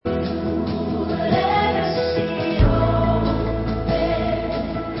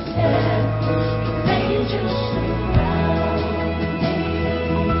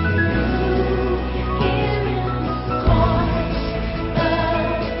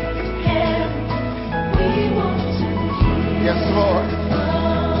Yes, Lord.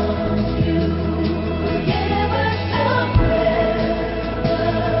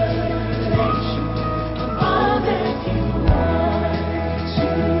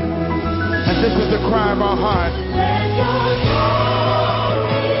 And this is the cry of our heart.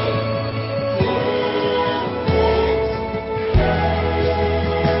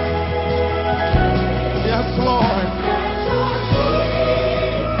 Yes, Lord.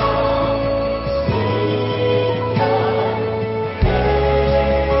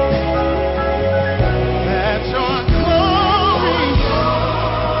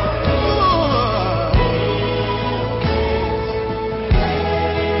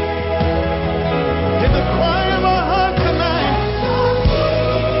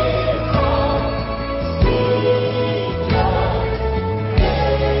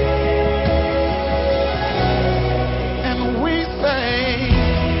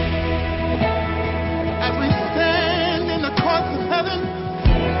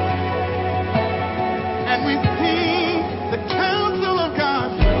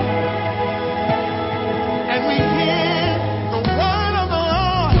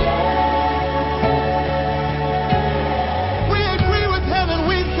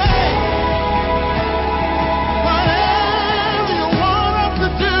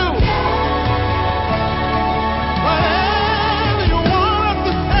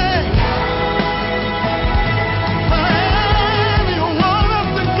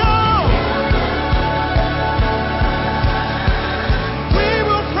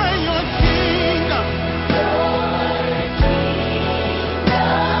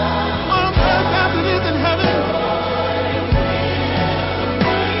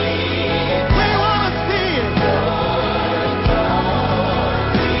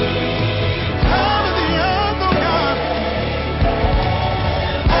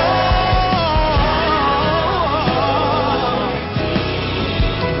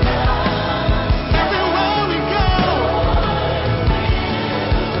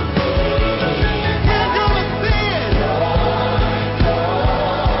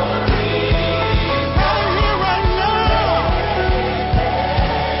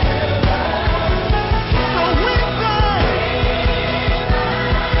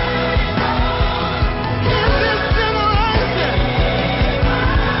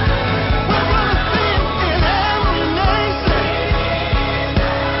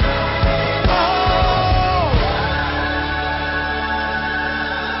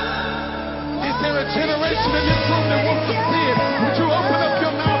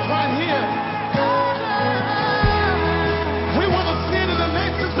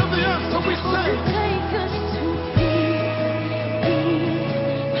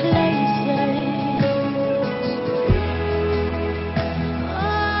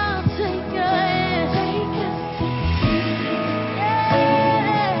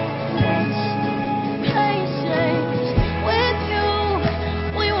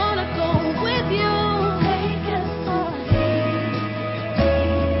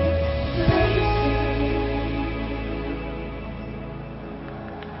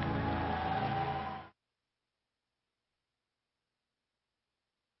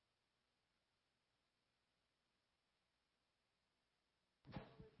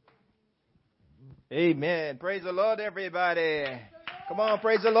 Amen. Praise the Lord, everybody. Come on,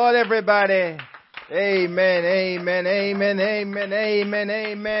 praise the Lord, everybody. Amen, amen, amen, amen, amen,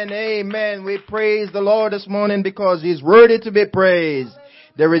 amen, amen. We praise the Lord this morning because He's worthy to be praised.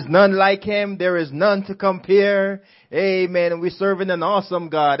 There is none like Him. There is none to compare. Amen. And we're serving an awesome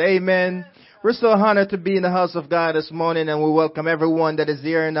God. Amen. We're so honored to be in the house of God this morning, and we welcome everyone that is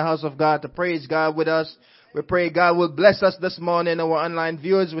here in the house of God to praise God with us. We pray God will bless us this morning. Our online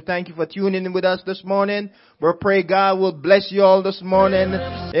viewers, we thank you for tuning in with us this morning. We pray God will bless you all this morning.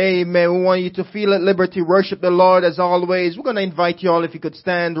 Amen. We want you to feel at liberty, worship the Lord as always. We're going to invite you all, if you could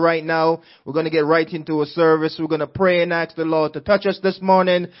stand right now. We're going to get right into a service. We're going to pray and ask the Lord to touch us this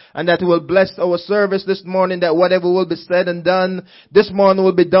morning, and that He will bless our service this morning, that whatever will be said and done this morning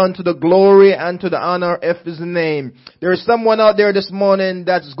will be done to the glory and to the honor of His name. There is someone out there this morning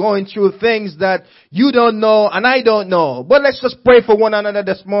that's going through things that you don't know and I don't know. But let's just pray for one another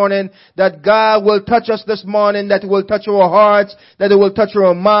this morning, that God will touch us this morning, that He will touch our hearts, that He will touch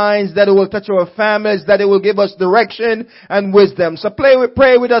our minds, that He will touch our families, that He will give us direction and wisdom. So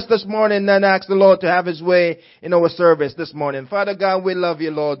pray with us this morning and ask the Lord to have His way in our service this morning. Father God, we love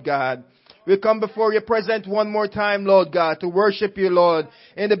you, Lord God.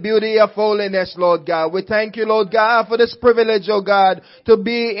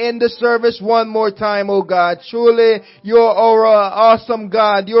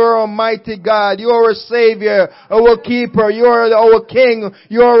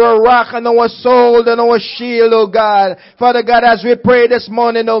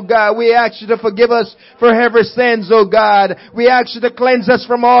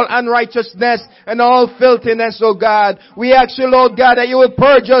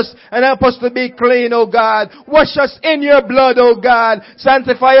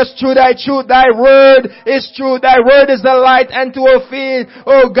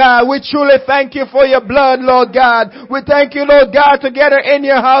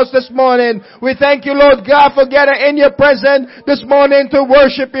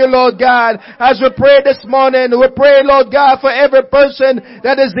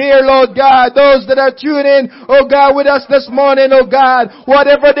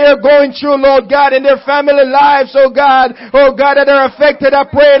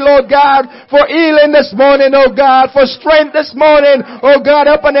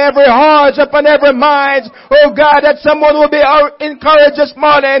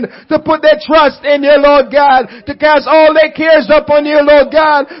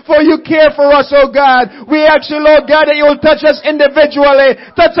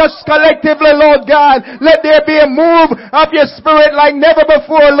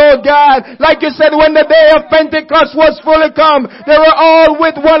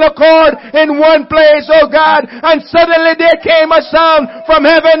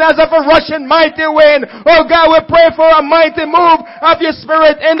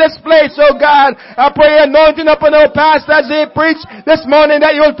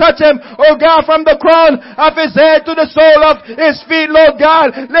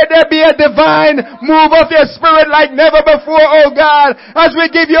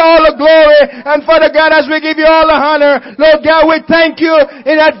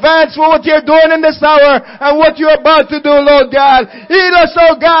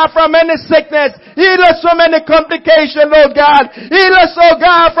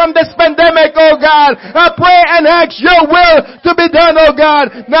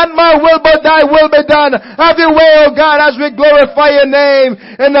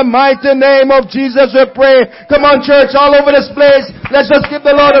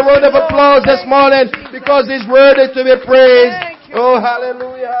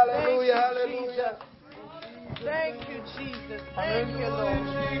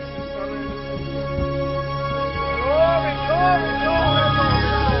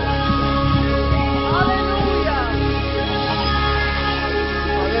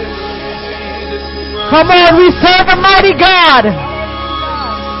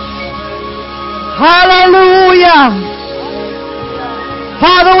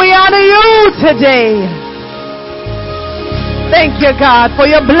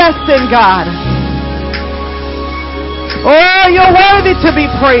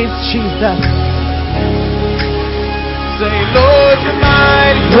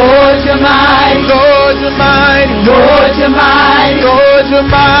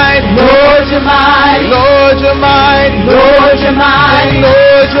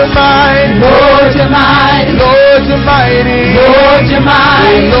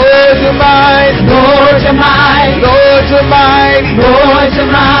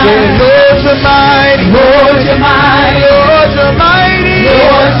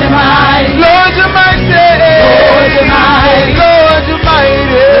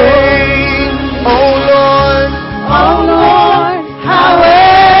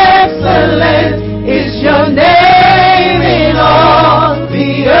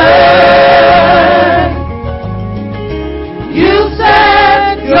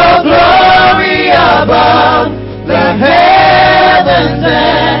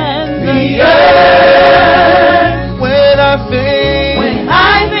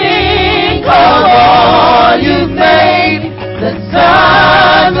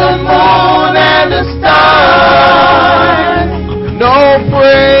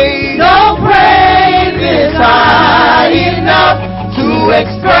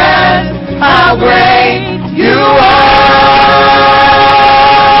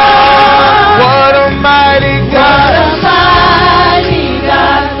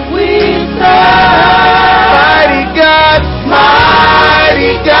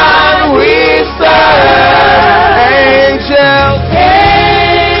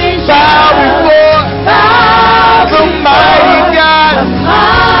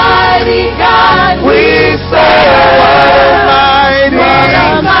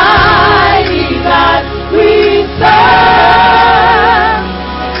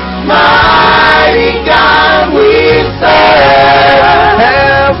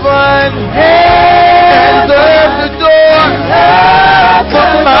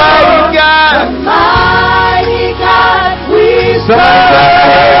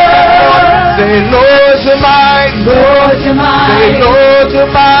 Say, Lord, you're mighty. Lord, you're mighty. Say, Lord, you're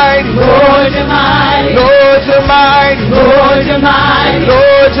mighty. Lord, you're mighty. Lord, you're mighty. Lord, you're mighty.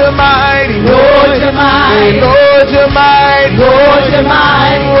 Lord, you're mighty. Lord, you're mighty. Say, Lord, you're mighty. Lord, you're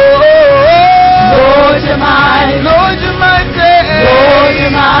mighty. Lord, you're mighty. Lord, you're mighty. Lord,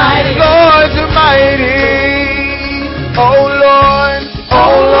 you're mighty. Lord, you're mighty. Oh Lord,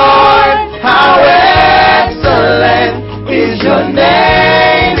 how excellent is your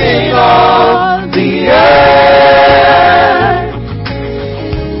name in all the earth.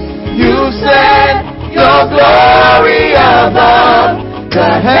 You set your glory above the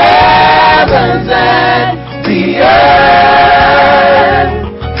heavens and the earth.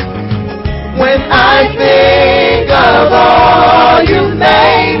 When I think of all you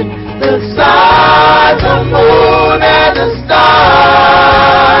made, the sun, the moon, and the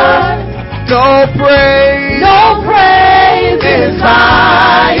stars, no praise is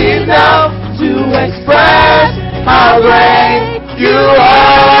high enough to express how great you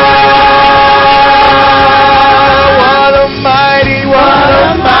are. What a mighty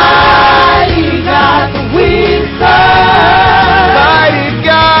God we serve. Mighty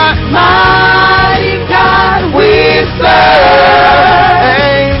God we serve.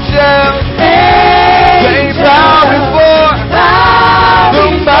 angels, they Angels bow before the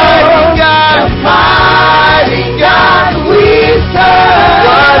mighty God. mighty God we serve.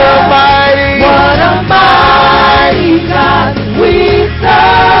 What a mighty God we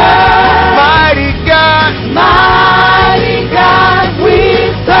serve. mighty God. Mighty God we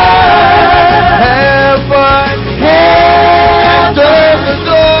serve. Heaven Heaven and earth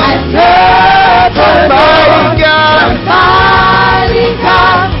adore and earth the mighty adore God. the mighty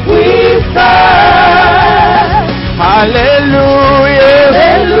God we serve. Hallelujah.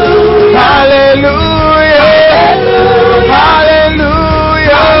 Hallelujah. Hallelujah. Hallelujah.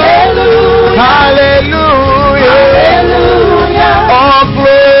 Hallelujah. Hallelujah. Hallelujah. Hallelujah. All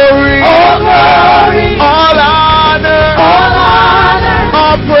glory, All glory, all honor, all honor,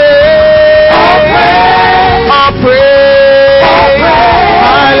 all praise, all praise, all praise. all praise.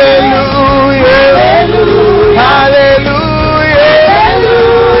 Hallelujah. Hallelujah. Hallelujah.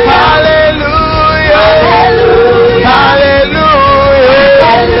 Hallelujah. Hallelujah. Hallelujah.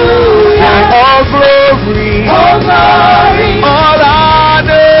 Hallelujah. All glory, All glory, all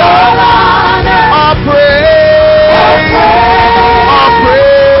honor, all honor, all praise, all praise, all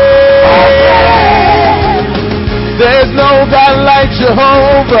praise. all praise. There's no God like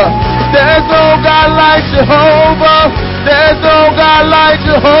Jehovah. There's no God like Jehovah. There's no God like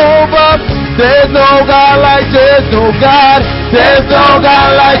Jehovah. There's no God like, there's no God. There's no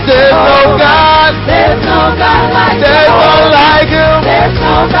God like, there's no God. There's no God like There's none like him. There's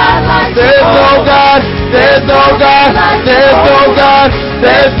no God like There's no God. There's no God. There's no God.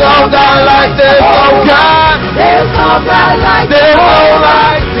 There's no God like, there's no God. There's no God like There's no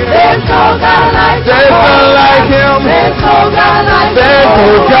like him. There's no God like There's none like him. There's no God like There's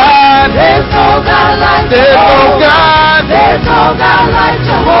no God. There's no God like There's no God. There's no God like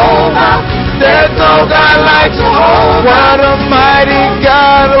Jehovah. There's no God like Jehovah. What a mighty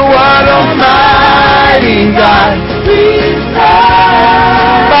God. What a mighty God. We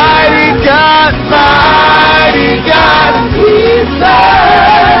serve. Mighty God. Mighty God. We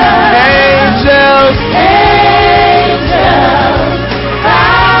serve. Angels. Angels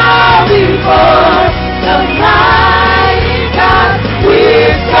bow before the mighty God we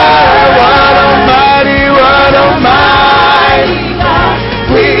serve. What a mighty God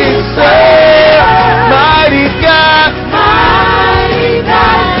we serve. Mighty God. mighty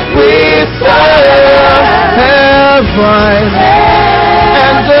God We serve. Heaven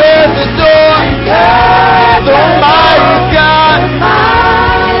and earth adore the mighty God.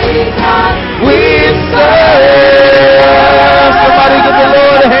 mighty God We serve. Somebody give the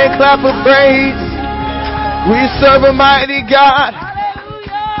Lord a hand clap of praise. We serve a mighty God.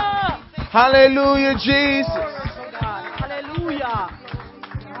 Hallelujah, Jesus. Hallelujah.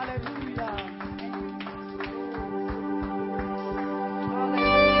 Hallelujah.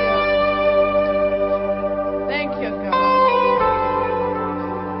 Hallelujah. Thank you, God.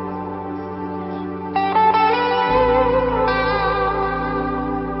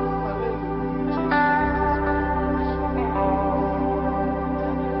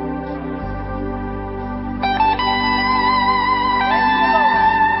 Thank you,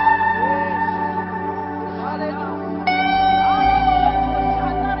 Lord.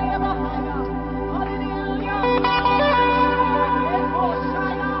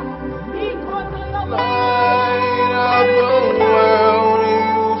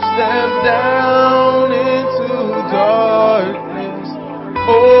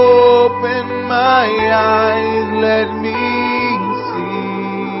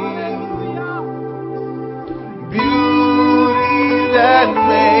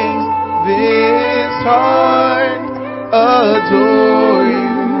 this heart adore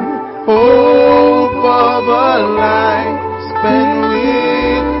you. Hope of a life spent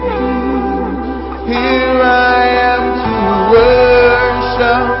with you. Here I am to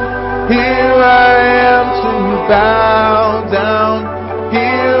worship. Here I am to bow down.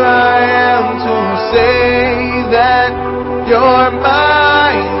 Here I am to say that you're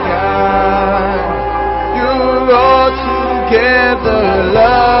my God. You're altogether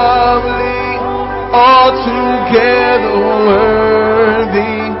lovely, altogether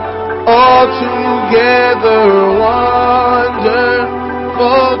worthy, altogether wonderful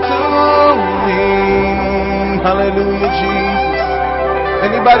to me. Hallelujah, Jesus.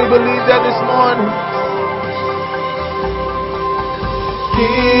 Anybody believe that this morning?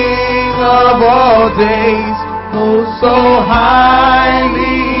 King of all days, oh so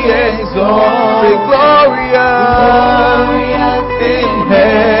highly exalted, glorious in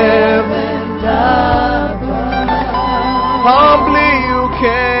heaven above. Humbly you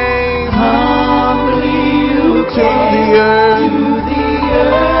came, to the earth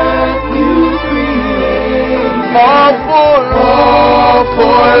you created. All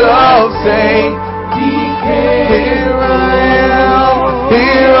for love's sake.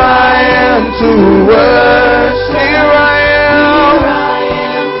 Here I am to worship. Here I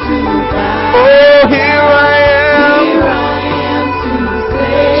am to bow. Oh, here I am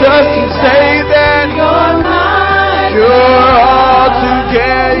just to say that you're all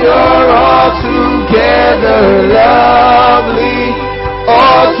together lovely,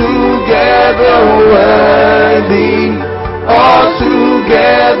 altogether worthy,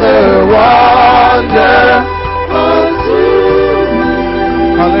 altogether wonderful.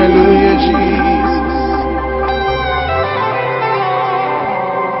 Hallelujah, Jesus.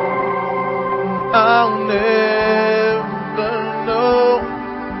 I'll never know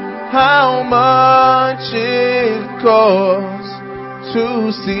how much it costs to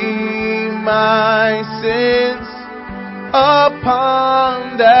see my sins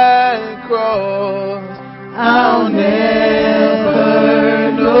upon that cross. I'll never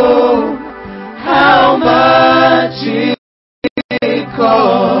know how much it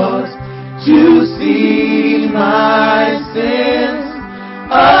costs to see my sins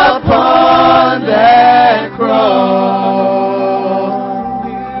upon that cross.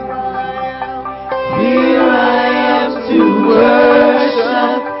 Here I am to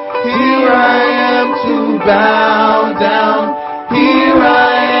worship. Here I am to bow down. Here I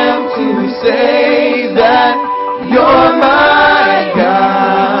am to say that you're my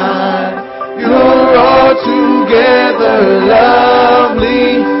God. You're altogether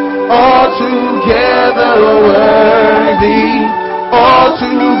lovely, altogether worthy,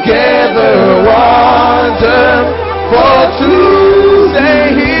 altogether wonderful to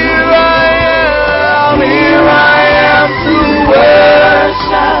say. Here I am to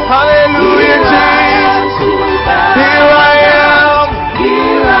worship. Hallelujah, Jesus. Here I am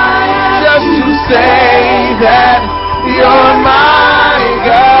just to say that you're my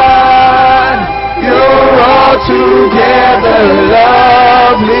God. You're altogether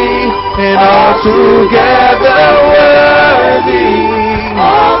lovely and altogether worthy,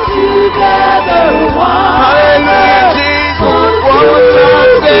 altogether wonderful. Hallelujah, Jesus. One more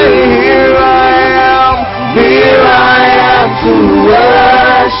time, say, here I am to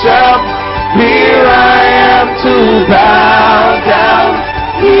worship. Here I am to bow down.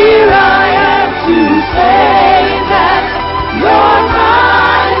 Here I am to say that you're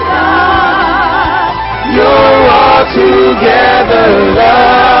my God. You're altogether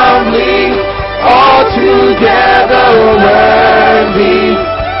lovely, altogether worthy,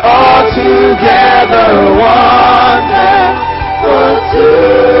 altogether wonderful to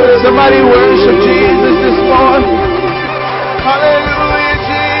me. Somebody worship Jesus this morning. Hallelujah,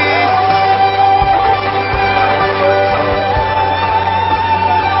 Jesus.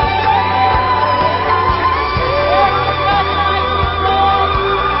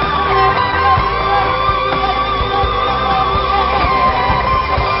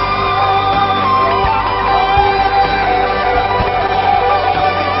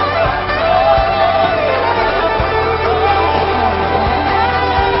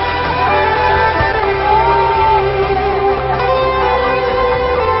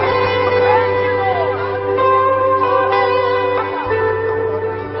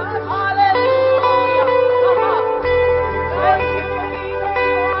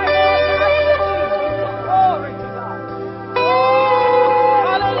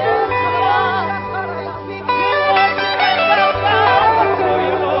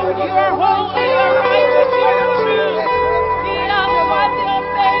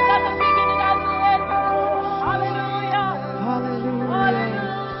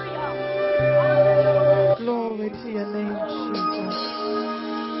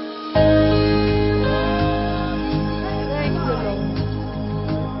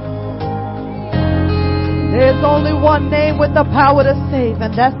 is only one name with the power to save,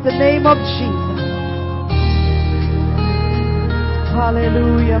 and that's the name of Jesus.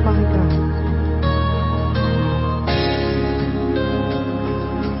 Hallelujah, my God.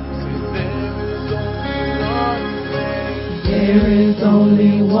 There is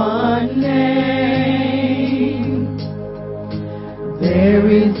only one name. There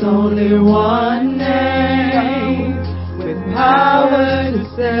is only one name with power to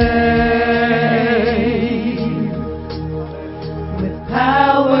save. With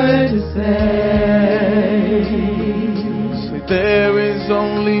power to save. There is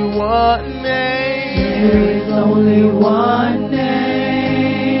only one name. There is only one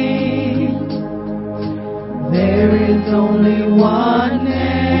name. There is only one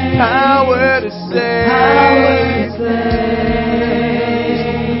name. Power to save. Power to save.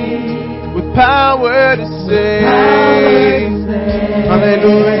 With power to save.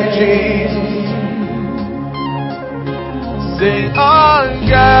 Hallelujah, Jesus. Sing our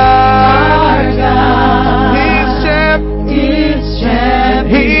God. He's champion.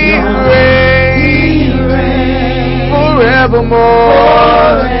 He reigns forevermore.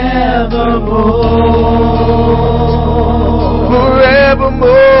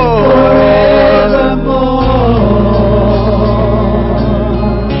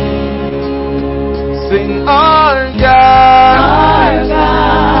 Sing our God.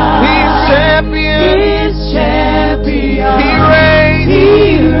 He's champion. He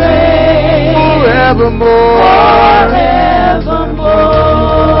reigns forevermore.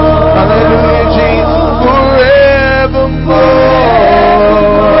 Hallelujah, Jesus. Forevermore.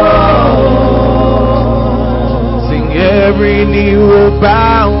 Sing every knee will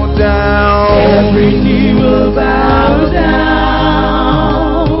bow down. Every knee will bow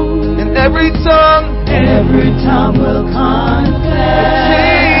down. And every tongue will confess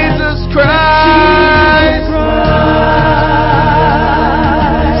Jesus Christ.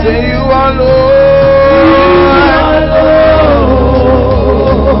 Say you are Lord.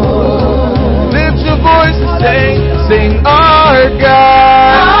 Lift your voice and sing our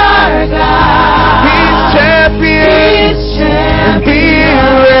God. He's champion. And He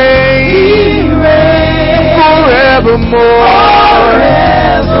reigns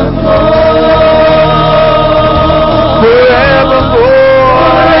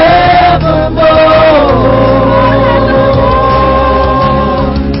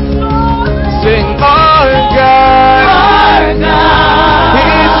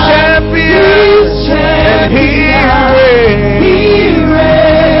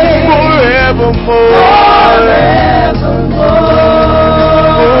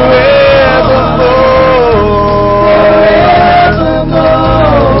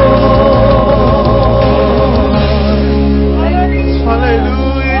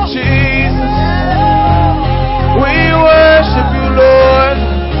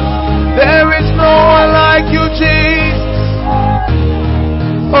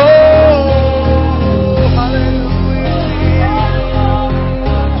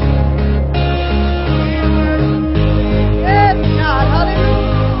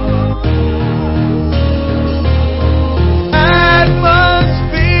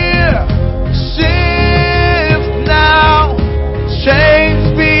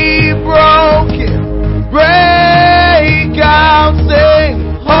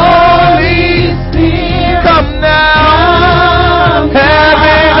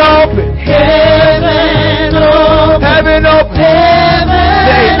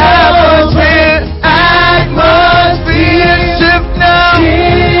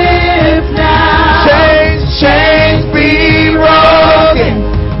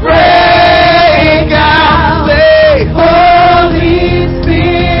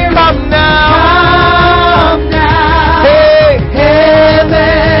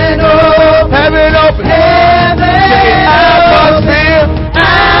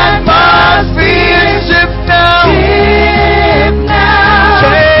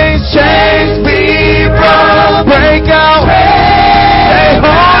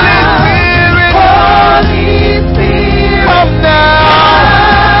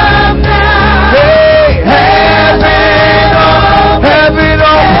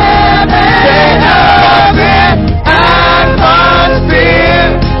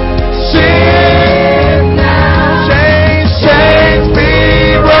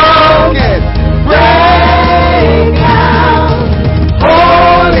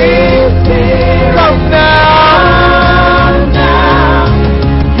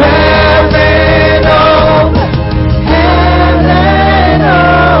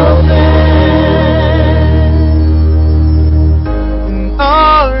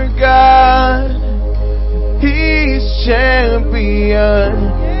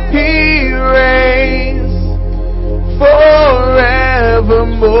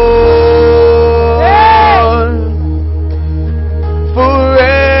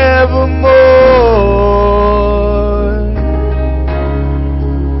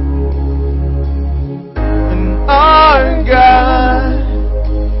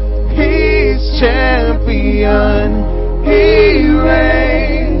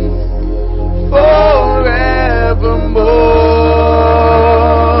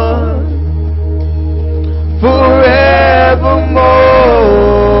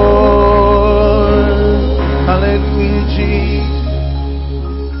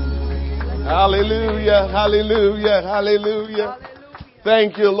Hallelujah, hallelujah.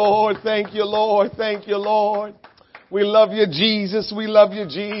 Thank you, Lord. Thank you, Lord. Thank you, Lord. We love you, Jesus. We love you,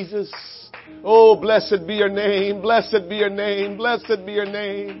 Jesus. Oh, blessed be your name. Blessed be your name. Blessed be your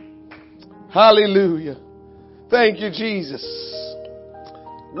name. Hallelujah. Thank you, Jesus.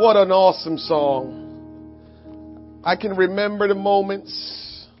 What an awesome song. I can remember the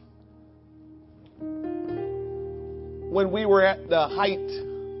moments when we were at the height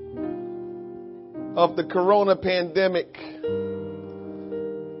of the corona pandemic,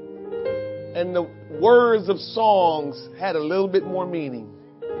 and the words of songs had a little bit more meaning.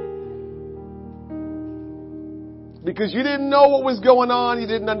 Because you didn't know what was going on, you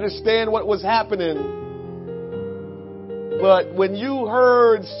didn't understand what was happening. But when you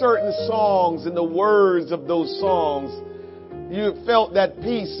heard certain songs and the words of those songs, you felt that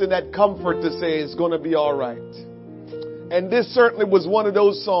peace and that comfort to say it's going to be all right. And this certainly was one of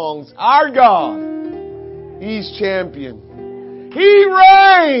those songs. Our God, He's champion. He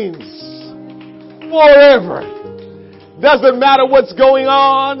reigns forever. Doesn't matter what's going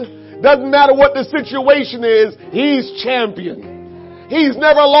on. Doesn't matter what the situation is. He's champion. He's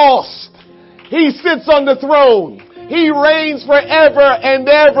never lost. He sits on the throne. He reigns forever and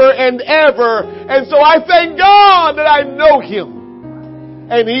ever and ever. And so I thank God that I know Him.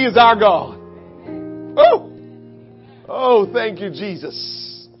 And He is our God. Oh, thank you, Jesus.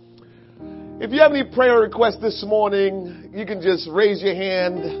 If you have any prayer requests this morning, you can just raise your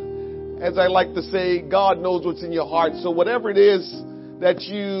hand. As I like to say, God knows what's in your heart. So whatever it is that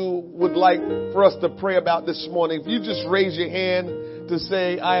you would like for us to pray about this morning, if you just raise your hand to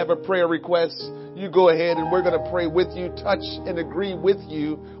say, I have a prayer request, you go ahead and we're going to pray with you, touch and agree with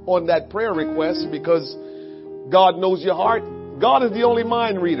you on that prayer request, because God knows your heart. God is the only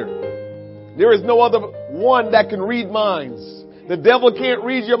mind reader. There is no other one that can read minds. The devil can't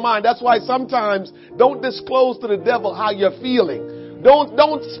read your mind. That's why sometimes don't disclose to the devil how you're feeling.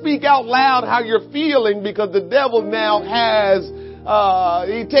 Don't speak out loud how you're feeling, because the devil now has,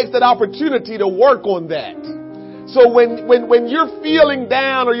 he takes that opportunity to work on that. So when you're feeling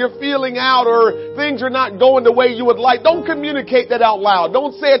down or you're feeling out or things are not going the way you would like, don't communicate that out loud.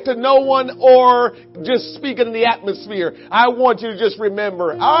 Don't say it to no one or just speak it in the atmosphere. I want you to just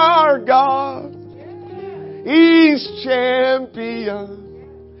remember, our God, He's champion.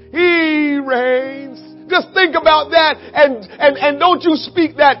 He reigns. Just think about that and don't you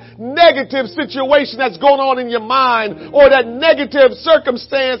speak that negative situation that's going on in your mind or that negative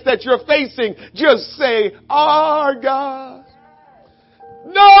circumstance that you're facing. Just say, our God.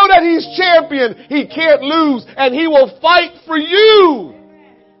 Know that He's champion. He can't lose and He will fight for you.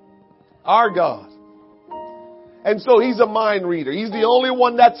 Our God. And so He's a mind reader. He's the only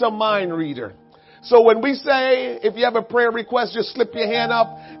one that's a mind reader. So when we say, if you have a prayer request, just slip your hand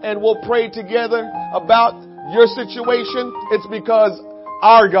up and we'll pray together about your situation. It's because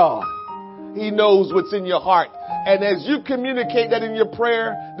our God, He knows what's in your heart. And as you communicate that in your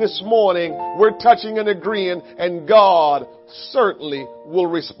prayer this morning, we're touching and agreeing, and God certainly will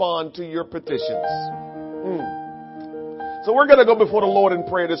respond to your petitions. So we're going to go before the Lord in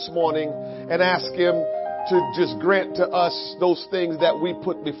prayer this morning and ask Him to just grant to us those things that we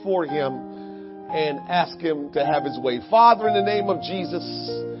put before Him, and ask Him to have His way. Father, in the name of Jesus,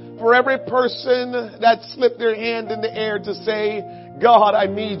 for every person that slipped their hand in the air to say, God, I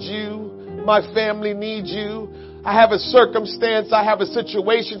need you. My family needs you. I have a circumstance. I have a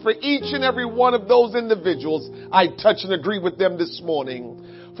situation. For each and every one of those individuals, I touch and agree with them this morning.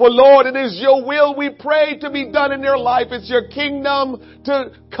 For Lord, it is your will, we pray, to be done in their life. It's your kingdom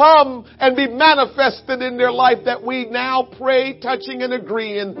to come and be manifested in their life, that we now pray, touching and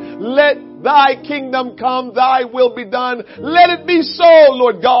agreeing. Let thy kingdom come, thy will be done. Let it be so,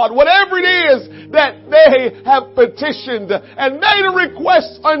 Lord God. Whatever it is that they have have petitioned and made a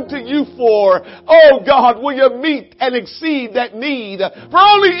request unto you for. Oh God, will you meet and exceed that need? For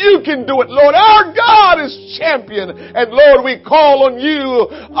only you can do it, Lord. Our God is champion. And Lord, we call on you,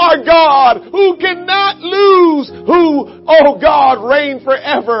 our God, who cannot lose, who, oh God, reign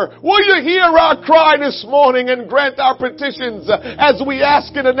forever. Will you hear our cry this morning and grant our petitions as we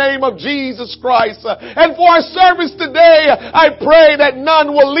ask in the name of Jesus Christ? And for our service today, I pray that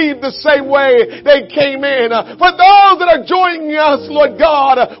none will leave the same way they came in. For those that are joining us, Lord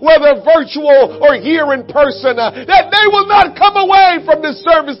God, whether virtual or here in person, that they will not come away from this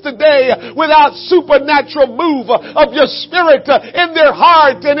service today without supernatural move of your Spirit in their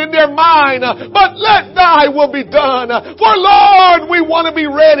heart and in their mind. But let thy will be done. For Lord, we want to be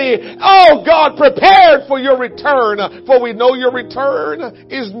ready. Oh God, prepared for your return. For we know your return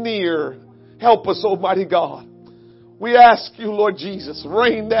is near. Help us, Almighty God. We ask you, Lord Jesus,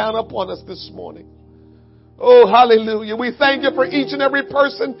 rain down upon us this morning. Oh, hallelujah. We thank you for each and every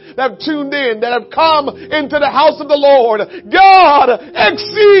person that have tuned in, that have come into the house of the Lord. God,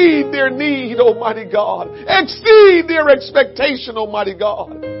 exceed their need, Almighty God. Exceed their expectation, Almighty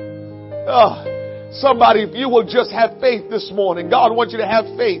God. Somebody, if you will just have faith this morning. God wants you to have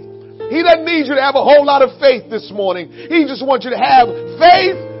faith. He doesn't need you to have a whole lot of faith this morning. He just wants you to have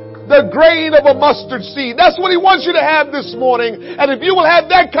faith, the grain of a mustard seed. That's what He wants you to have this morning. And if you will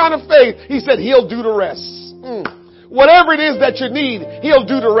have that kind of faith, He said He'll do the rest. Whatever it is that you need, He'll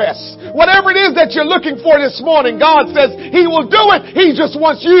do the rest. Whatever it is that you're looking for this morning, God says He will do it. He just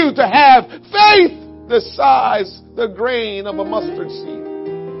wants you to have faith the size, the grain of a mustard seed.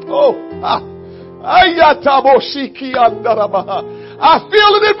 I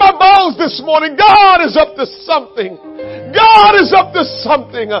feel it in my bones this morning. God is up to something. God is up to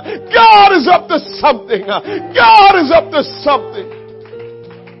something. God is up to something. God is up to something.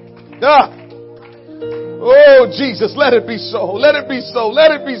 Oh, Jesus, let it be so. Let it be so.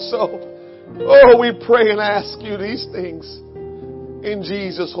 Let it be so. Oh, we pray and ask you these things in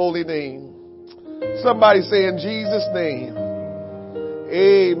Jesus' holy name. Somebody say, in Jesus' name.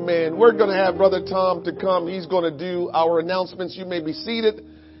 Amen. We're going to have Brother Tom to come. He's going to do our announcements. You may be seated.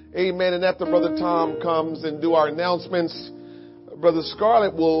 Amen. And after Brother Tom comes and do our announcements, Brother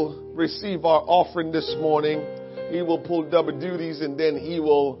Scarlett will receive our offering this morning. He will pull double duties, and then he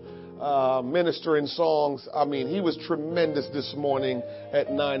will minister in songs. I mean, he was tremendous this morning at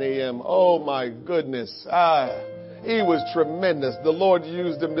 9 a.m. Oh, my goodness. He was tremendous. The Lord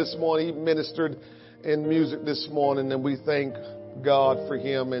used him this morning. He ministered in music this morning, and we thank God for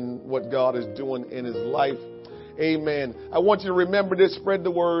him and what God is doing in his life. Amen. I want you to remember this, spread the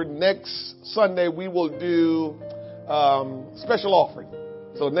word. Next Sunday, we will do special offering.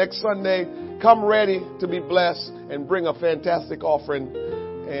 So next Sunday, come ready to be blessed and bring a fantastic offering,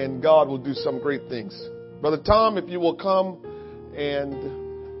 and God will do some great things. Brother Tom, if you will come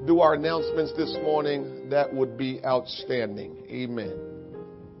and do our announcements this morning, that would be outstanding. Amen.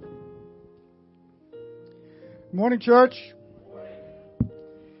 Good morning, church.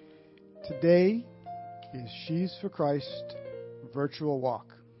 Today is She's for Christ virtual walk.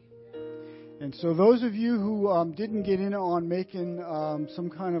 And so those of you who didn't get in on making some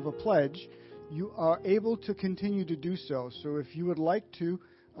kind of a pledge, you are able to continue to do so. So if you would like to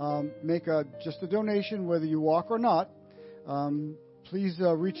make just a donation, whether you walk or not, please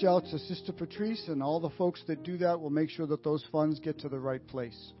reach out to Sister Patrice, and all the folks that do that will make sure that those funds get to the right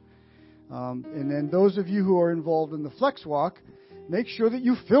place. And then those of you who are involved in the Flex Walk, make sure that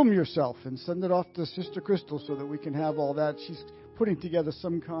you film yourself and send it off to Sister Crystal so that we can have all that. She's putting together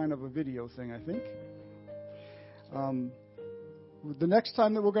some kind of a video thing, I think. The next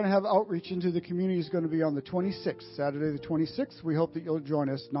time that we're going to have outreach into the community is going to be on the 26th, Saturday the 26th. We hope that you'll join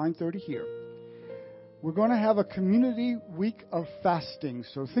us, 9:30 here. We're going to have a community week of fasting,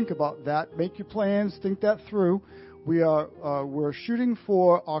 so think about that. Make your plans, think that through. We're shooting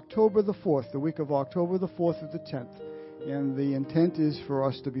for October the 4th, the week of October the 4th to the 10th. And the intent is for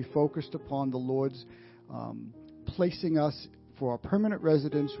us to be focused upon the Lord's placing us for a permanent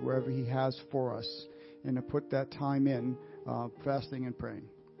residence wherever He has for us, and to put that time in fasting and praying.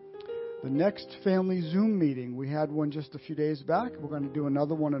 The next family Zoom meeting, we had one just a few days back. We're going to do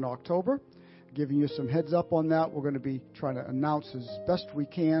another one in October. Giving you some heads up on that. We're going to be trying to announce as best we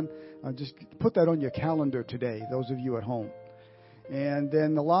can. Just put that on your calendar today, those of you at home. And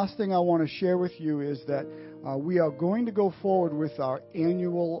then the last thing I want to share with you is that we are going to go forward with our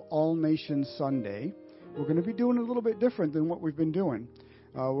annual All Nations Sunday. We're going to be doing it a little bit different than what we've been doing.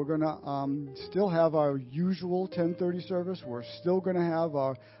 We're going to still have our usual 10:30 service. We're still going to have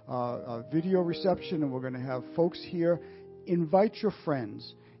our video reception, and we're going to have folks here. Invite your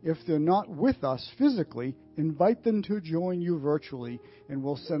friends. If they're not with us physically, invite them to join you virtually, and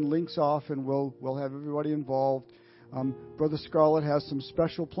we'll send links off, and we'll have everybody involved. Brother Scarlett has some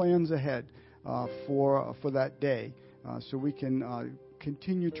special plans ahead for that day, so we can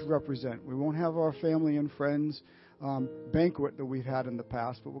continue to represent. We won't have our family and friends banquet that we've had in the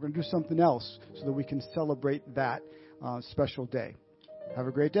past, but we're going to do something else so that we can celebrate that special day. Have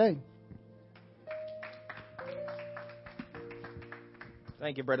a great day.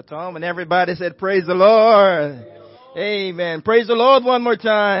 Thank you, Brother Tom. And everybody said, praise the Lord. Amen. Praise the Lord one more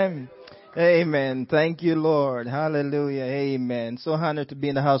time. Amen. Thank you, Lord. Hallelujah. Amen. So honored to be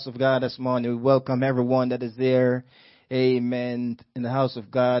in the house of God this morning. We welcome everyone that is there. Amen. In the house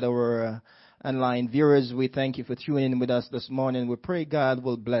of God, our online viewers, we thank you for tuning in with us this morning. We pray God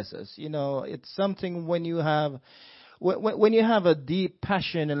will bless us. You know, it's something when you have a deep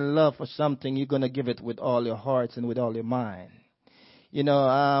passion and love for something, you're going to give it with all your heart and with all your mind. You know,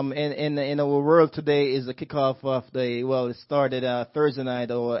 in our world today is the kickoff of it started Thursday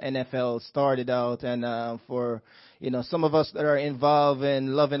night, or NFL started out, and for, you know, some of us that are involved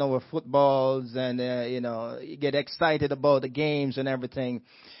in loving our footballs and, you know, get excited about the games and everything,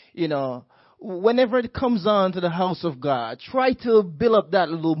 you know, whenever it comes on to the house of God, try to build up that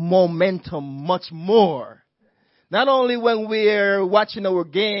little momentum much more. Not only when we're watching our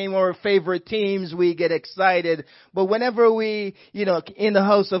game or favorite teams, we get excited, but whenever we, you know, in the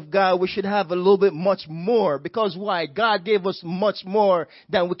house of God, we should have a little bit much more. Because why? God gave us much more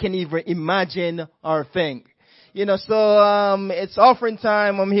than we can even imagine or think. You know, so it's offering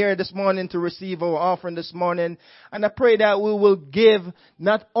time. I'm here this morning to receive our offering this morning. And I pray that we will give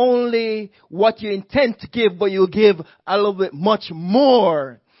not only what you intend to give, but you'll give a little bit much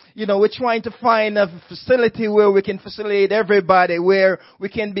more. You know, we're trying to find a facility where we can facilitate everybody, where we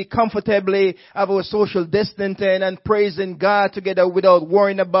can be comfortably have our social distancing and praising God together without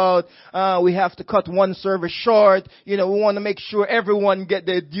worrying about, we have to cut one service short. You know, we want to make sure everyone get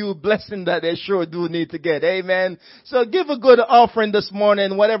their due blessing that they sure do need to get. Amen. So give a good offering this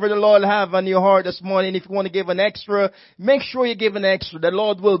morning, whatever the Lord have on your heart this morning. If you want to give an extra, make sure you give an extra. The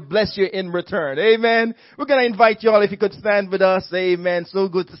Lord will bless you in return. Amen. We're going to invite you all, if you could stand with us. Amen. So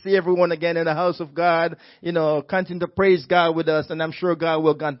good to see everyone again in the house of God. You know, continue to praise God with us, and I'm sure God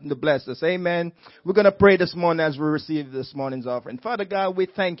will continue to bless us. Amen. We're going to pray this morning as we receive this morning's offering. Father God, we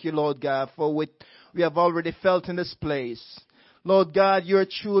thank you, Lord God, for what we have already felt in this place. Lord God, you're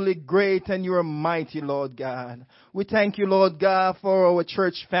truly great and you're mighty, Lord God. We thank you, Lord God, for our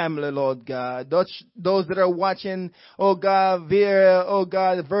church family, Lord God. Those that are watching, oh God, via, oh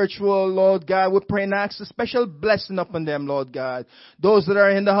God, virtual, Lord God, we pray and ask a special blessing upon them, Lord God. Those that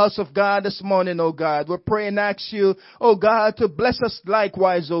are in the house of God this morning, oh God, we pray and ask you, oh God, to bless us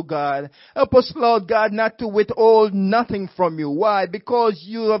likewise, oh God. Help us, Lord God, not to withhold nothing from you. Why? Because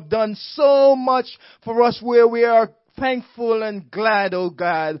you have done so much for us where we are thankful and glad, oh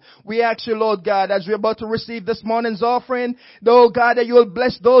God. We ask you, Lord God, as we're about to receive this morning's offering, oh God, that you will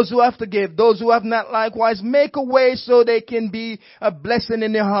bless those who have to give, those who have not likewise. Make a way so they can be a blessing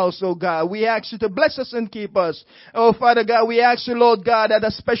in your house, oh God. We ask you to bless us and keep us. Oh Father God, we ask you, Lord God, that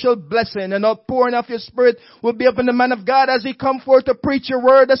a special blessing and outpouring of your Spirit will be upon the man of God as he come forth to preach your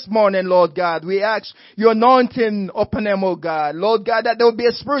word this morning, Lord God. We ask your anointing upon him, oh God. Lord God, that there will be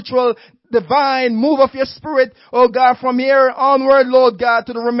a spiritual divine move of your Spirit, oh God, from here onward, Lord God,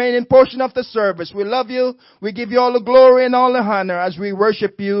 to the remaining portion of the service. We love you. We give you all the glory and all the honor as we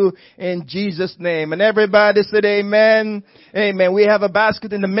worship you in Jesus' name. And everybody said amen. Amen. We have a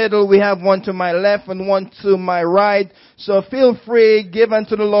basket in the middle. We have one to my left and one to my right. So feel free, give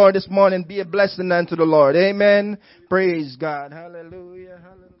unto the Lord this morning. Be a blessing unto the Lord. Amen. Praise God. Hallelujah.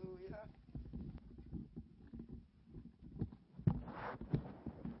 Hallelujah.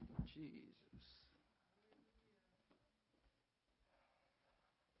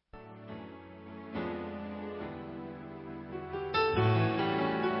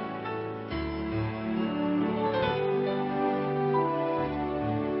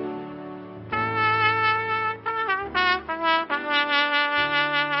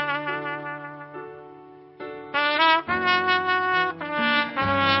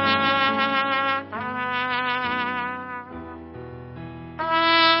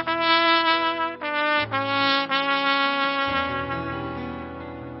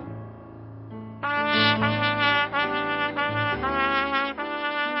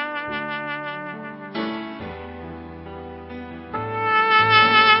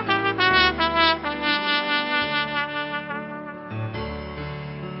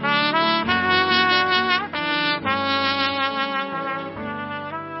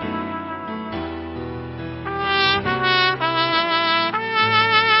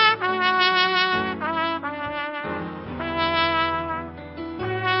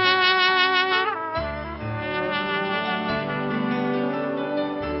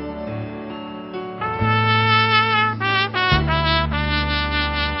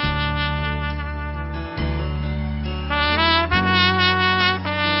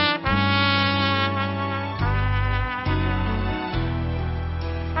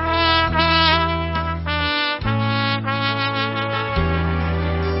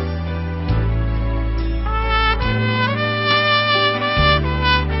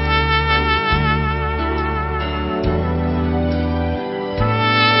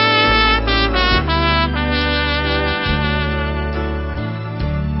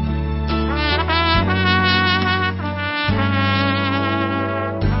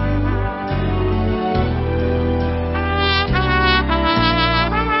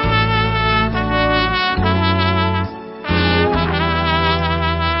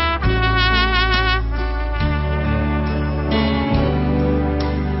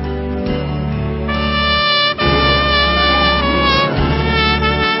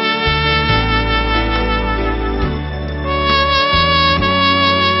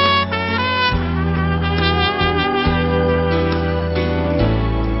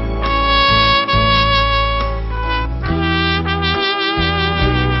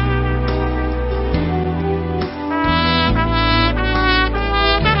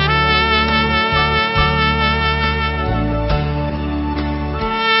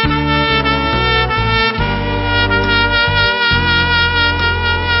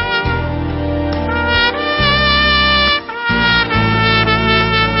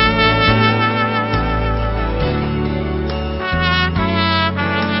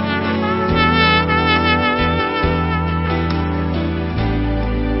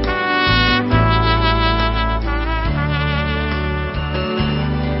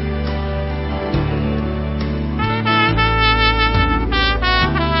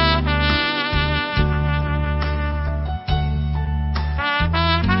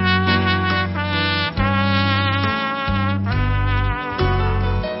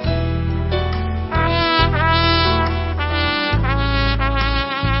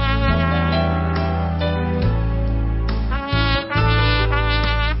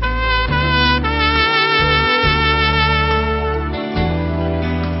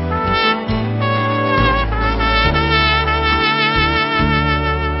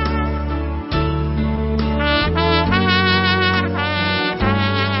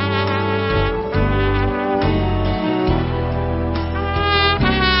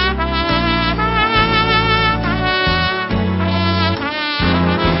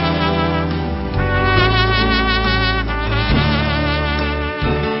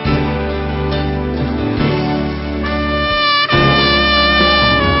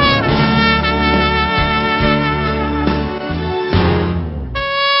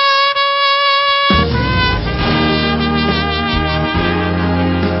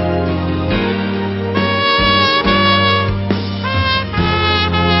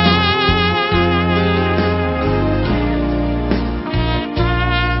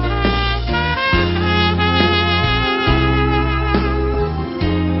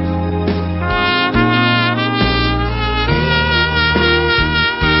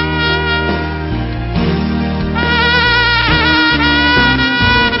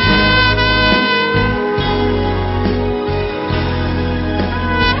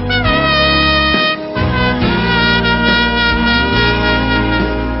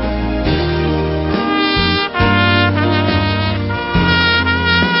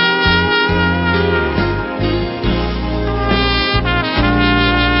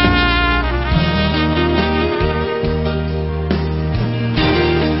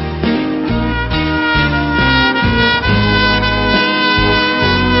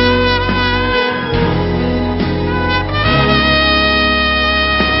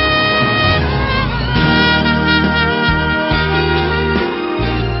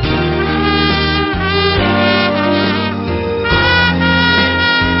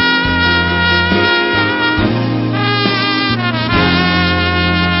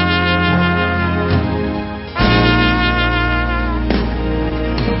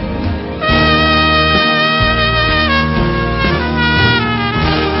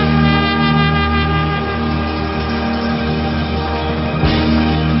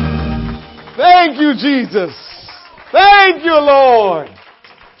 Jesus. Thank you, Lord.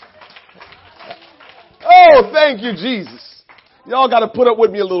 Oh, thank you, Jesus. Y'all got to put up with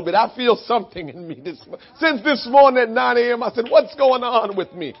me a little bit. I feel something in me since this morning at 9 a.m. I said, what's going on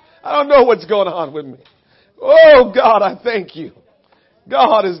with me? I don't know what's going on with me. Oh, God, I thank you.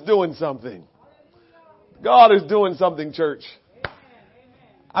 God is doing something. God is doing something, church.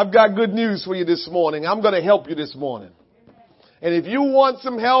 I've got good news for you this morning. I'm going to help you this morning. And if you want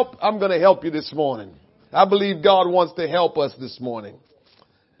some help, I'm going to help you this morning. I believe God wants to help us this morning.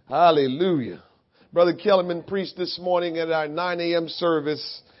 Hallelujah. Brother Kellerman preached this morning at our 9 a.m.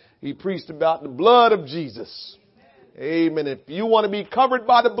 service. He preached about the blood of Jesus. Amen. If you want to be covered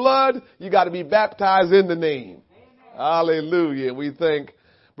by the blood, you got to be baptized in the name. Hallelujah. We thank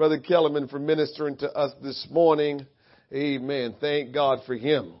Brother Kellerman for ministering to us this morning. Amen. Thank God for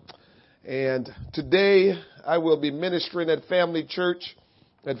him. And today I will be ministering at Family Church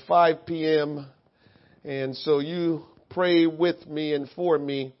at 5 p.m. And so you pray with me and for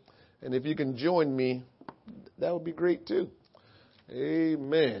me. And if you can join me, that would be great too.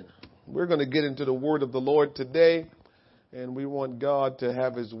 Amen. We're going to get into the word of the Lord today. And we want God to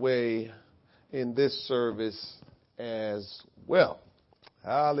have his way in this service as well.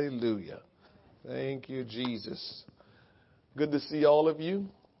 Hallelujah. Thank you, Jesus. Good to see all of you.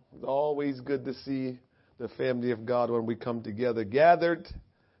 It's always good to see the family of God when we come together, gathered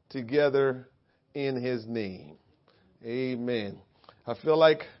together in his name. Amen. I feel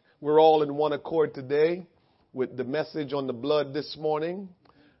like we're all in one accord today with the message on the blood this morning.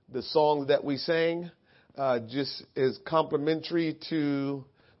 The songs that we sang just is complementary to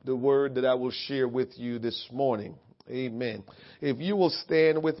the word that I will share with you this morning. Amen. If you will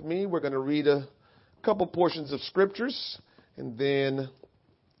stand with me, we're going to read a couple portions of scriptures, and then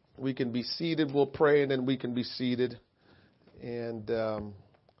we can be seated. We'll pray, and then we can be seated, and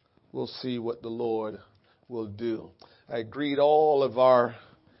we'll see what the Lord will do. I greet all of our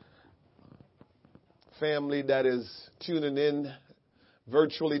family that is tuning in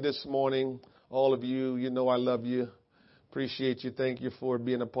virtually this morning. All of you, you know I love you. Appreciate you. Thank you for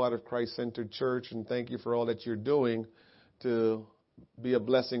being a part of Christ-Centered Church, and thank you for all that you're doing to be a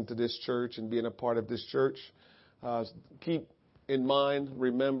blessing to this church and being a part of this church. Keep in mind,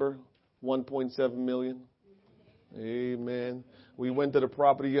 remember, 1.7 million. Amen. We went to the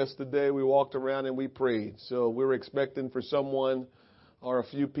property yesterday. We walked around and we prayed. So we're expecting for someone or a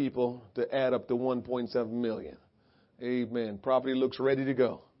few people to add up to 1.7 million. Amen. Property looks ready to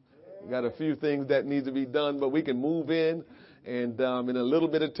go. We got a few things that need to be done, but we can move in, and in a little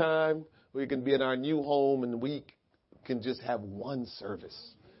bit of time, we can be in our new home, and we can just have one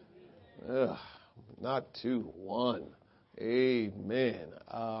service. Not two, one. Amen.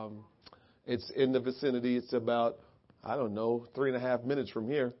 It's in the vicinity. It's about, 3.5 minutes from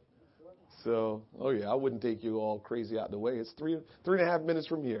here. So, I wouldn't take you all crazy out the way. It's 3.5 minutes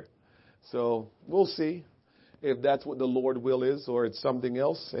from here. So we'll see if that's what the Lord will is or it's something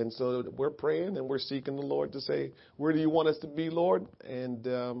else. And so we're praying and we're seeking the Lord to say, where do you want us to be, Lord? And,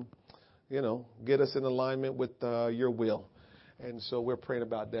 get us in alignment with your will. And so we're praying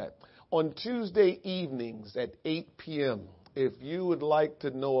about that. On Tuesday evenings at 8 p.m., if you would like to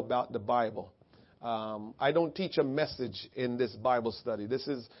know about the Bible, I don't teach a message in this Bible study. This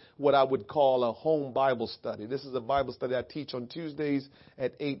is what I would call a home Bible study. This is a Bible study I teach on Tuesdays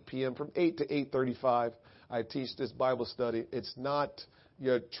at 8 p.m. from 8 to 8:35. I teach this Bible study. It's not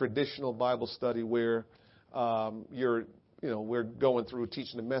your traditional Bible study where we're going through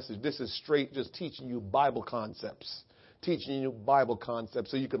teaching the message. This is straight just teaching you Bible concepts. Teaching you Bible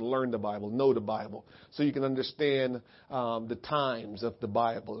concepts so you can learn the Bible, know the Bible, so you can understand the times of the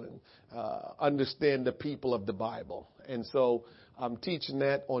Bible and understand the people of the Bible. And so I'm teaching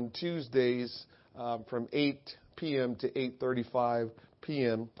that on Tuesdays from 8 p.m. to 8:35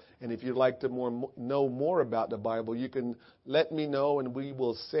 p.m. And if you'd like to know more about the Bible, you can let me know, and we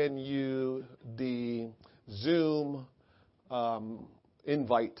will send you the Zoom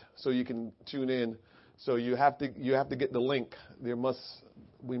invite so you can tune in. So you have to get the link.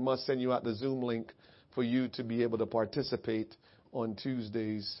 We must send you out the Zoom link for you to be able to participate on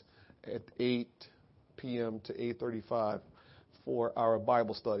Tuesdays at 8 p.m. to 8:35 for our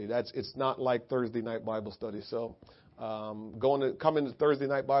Bible study. It's not like Thursday night Bible study. So come into Thursday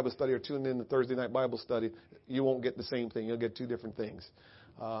night Bible study or tune in to Thursday night Bible study, you won't get the same thing. You'll get two different things.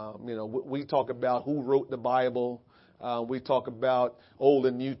 We talk about who wrote the Bible. We talk about Old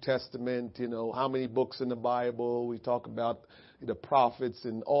and New Testament, how many books in the Bible. We talk about the prophets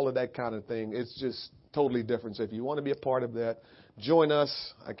and all of that kind of thing. It's just totally different. So if you want to be a part of that, join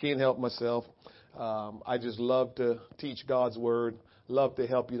us. I can't help myself. I just love to teach God's word. love to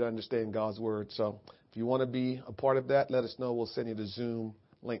help you to understand God's word. So if you want to be a part of that, let us know. We'll send you the Zoom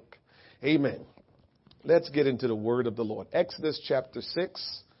link. Amen. Let's get into the word of the Lord. Exodus chapter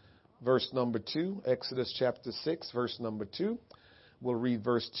 6, verse number 2. Exodus chapter 6, verse number 2. We'll read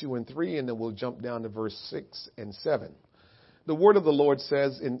verse 2 and 3, and then we'll jump down to verse 6 and 7. The word of the Lord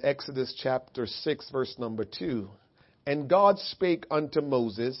says in Exodus chapter 6, verse number 2, "And God spake unto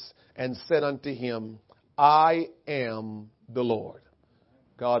Moses and said unto him, I am the Lord."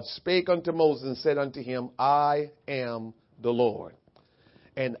 God spake unto Moses and said unto him, I am the Lord.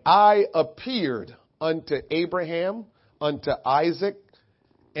 "And I appeared unto Abraham, unto Isaac,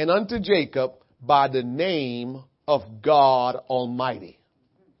 and unto Jacob by the name of God Almighty.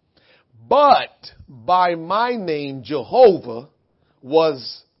 But by my name Jehovah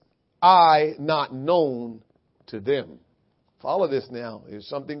was I not known to them." Follow this now. There's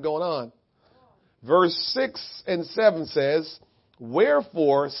something going on. Verse 6 and 7 says,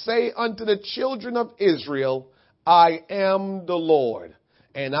 "Wherefore say unto the children of Israel, I am the Lord,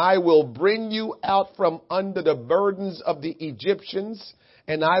 and I will bring you out from under the burdens of the Egyptians,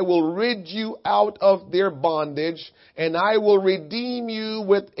 and I will rid you out of their bondage, and I will redeem you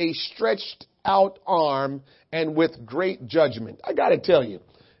with a stretched out arm and with great judgment." I got to tell you,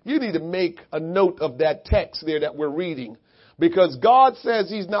 you need to make a note of that text there that we're reading, because God says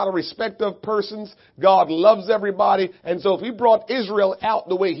he's not a respecter of persons. God loves everybody. And so if he brought Israel out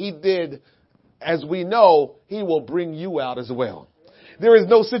the way he did, as we know, he will bring you out as well. There is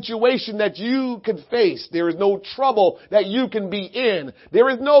no situation that you can face. There is no trouble that you can be in. There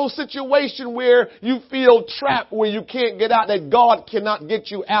is no situation where you feel trapped, where you can't get out, that God cannot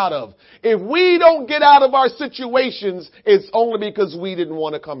get you out of. If we don't get out of our situations, it's only because we didn't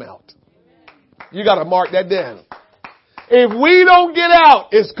want to come out. You got to mark that down. If we don't get out,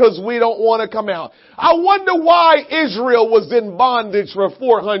 it's because we don't want to come out. I wonder why Israel was in bondage for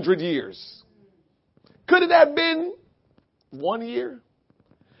 400 years. Could it have been 1 year?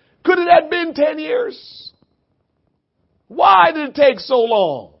 Could it have been 10 years? Why did it take so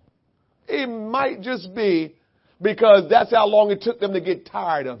long? It might just be because that's how long it took them to get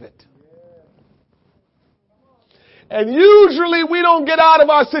tired of it. And usually we don't get out of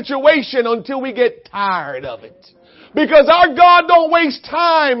our situation until we get tired of it. Because our God don't waste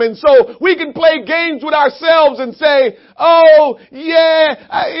time, and so we can play games with ourselves and say, oh, yeah,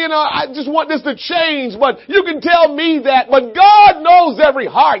 I just want this to change, but you can tell me that. But God knows every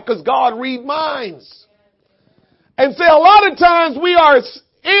heart because God reads minds. And say a lot of times we are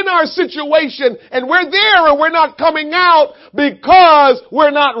in our situation and we're there and we're not coming out because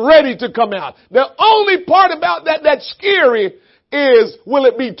we're not ready to come out. The only part about that that's scary is, will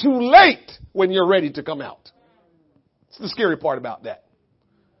it be too late when you're ready to come out? It's the scary part about that.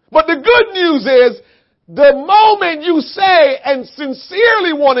 But the good news is, the moment you say and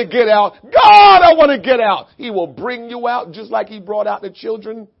sincerely want to get out, God, I want to get out, he will bring you out just like he brought out the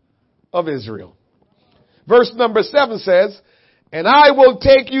children of Israel. Verse number 7 says, "And I will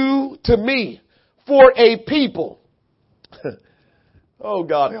take you to me for a people." Oh,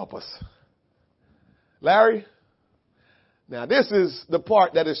 God help us. Larry, now this is the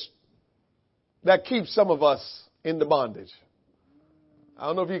part that keeps some of us in the bondage. I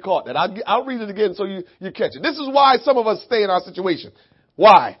don't know if you caught that. I'll read it again so you catch it. This is why some of us stay in our situation.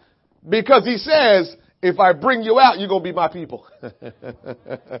 Why? Because he says, if I bring you out, you're going to be my people.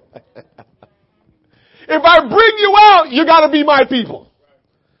 If I bring you out, you got to be my people.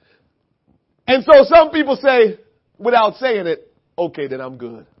 And so some people say, without saying it, okay, then I'm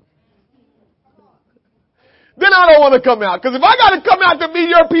good. Then I don't want to come out. Because if I got to come out to be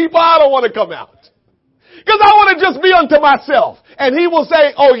your people, I don't want to come out. Because I want to just be unto myself. And he will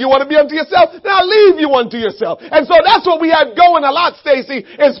say, oh, you want to be unto yourself? Then I'll leave you unto yourself. And so that's what we have going a lot, Stacy,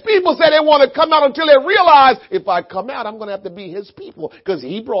 is people say they want to come out until they realize, if I come out, I'm going to have to be his people. Because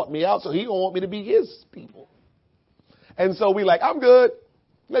he brought me out, so he don't want me to be his people. And so we like, I'm good.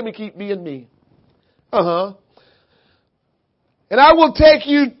 Let me keep being me. And I will take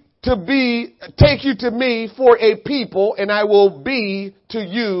you to me for a people, and I will be to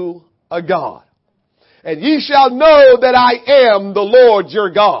you a God. And ye shall know that I am the Lord your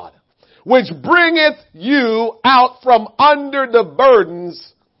God, which bringeth you out from under the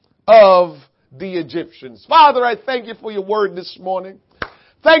burdens of the Egyptians. Father, I thank you for your word this morning.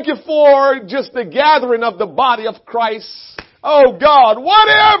 Thank you for just the gathering of the body of Christ Oh God,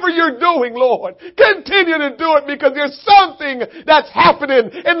 whatever you're doing, Lord, continue to do it because there's something that's happening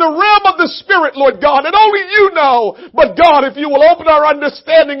in the realm of the Spirit, Lord God, and only you know. But God, if you will open our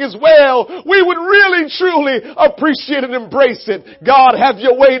understanding as well, we would really, truly appreciate and embrace it. God, have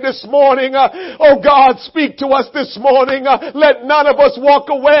your way this morning. Oh God, speak to us this morning. Let none of us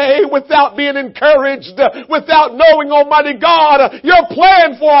walk away without being encouraged, without knowing, Almighty God, your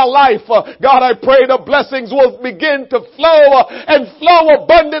plan for our life. God, I pray the blessings will begin to flow and flow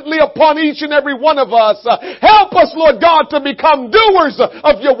abundantly upon each and every one of us. Help us, Lord God, to become doers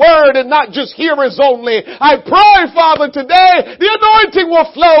of your word and not just hearers only. I pray, Father, today the anointing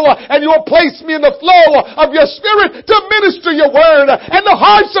will flow and you will place me in the flow of your Spirit to minister your word, and the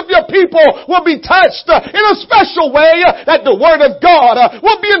hearts of your people will be touched in a special way, that the word of God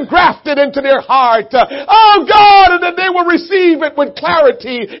will be engrafted into their heart. Oh God, and that they will receive it with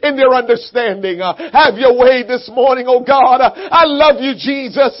clarity in their understanding. Have your way this morning, oh God. I love you,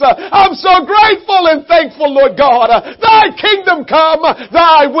 Jesus. I'm so grateful and thankful, Lord God. Thy kingdom come,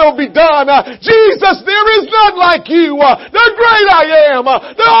 thy will be done. Jesus, there is none like you. The great I am,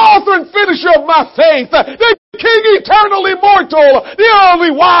 the author and finisher of my faith, the King eternal, immortal, the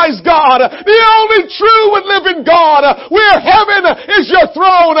only wise God, the only true and living God, where heaven is your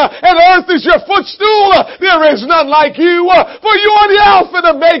throne and earth is your footstool. There is none like you, for you are the Alpha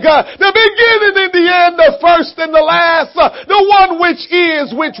and Omega, the beginning and the end, the first and the last, the one which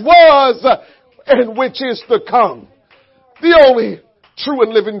is, which was, and which is to come. The only true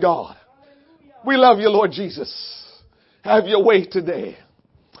and living God. We love you, Lord Jesus. Have your way today.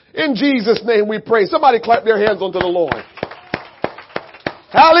 In Jesus' name we pray. Somebody clap their hands unto the Lord.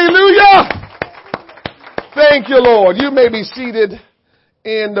 Hallelujah! Thank you, Lord. You may be seated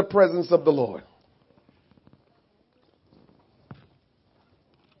in the presence of the Lord.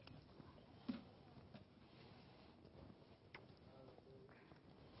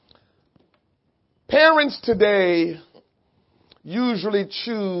 Parents today usually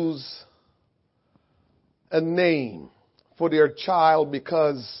choose a name for their child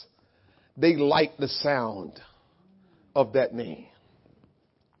because they like the sound of that name.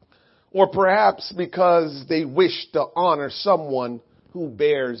 Or perhaps because they wish to honor someone who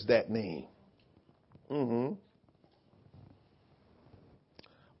bears that name.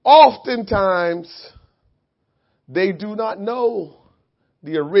 Oftentimes, they do not know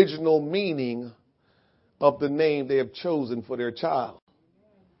the original meaning of the name they have chosen for their child.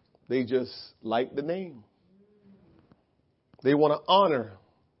 They just like the name. They want to honor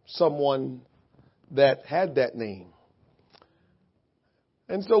someone that had that name.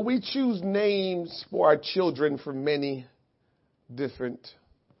 And so we choose names for our children for many different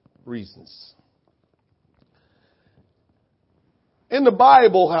reasons. In the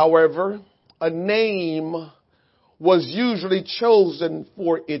Bible, however, a name was usually chosen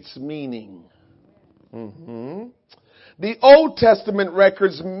for its meaning. The Old Testament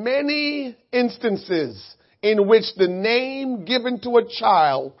records many instances in which the name given to a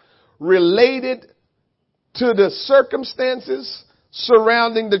child related to the circumstances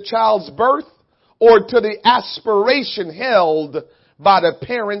surrounding the child's birth or to the aspiration held by the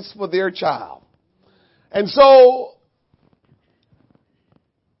parents for their child. And so,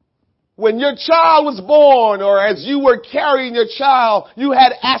 when your child was born or as you were carrying your child, you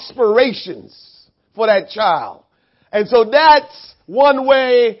had aspirations for that child. And so that's one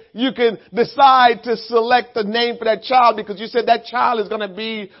way you can decide to select a name for that child, because you said that child is going to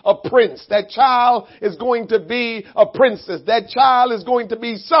be a prince. That child is going to be a princess. That child is going to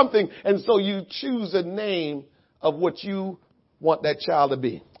be something. And so you choose a name of what you want that child to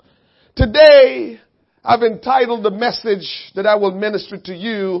be. Today, I've entitled the message that I will minister to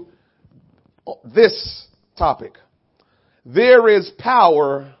you this topic. There is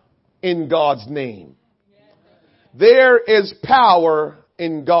power in God's name. There is power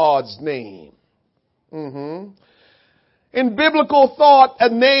in God's name. In biblical thought, a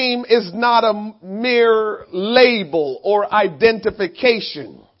name is not a mere label or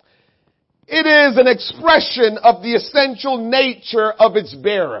identification. It is an expression of the essential nature of its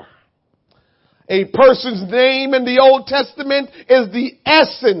bearer. A person's name in the Old Testament is the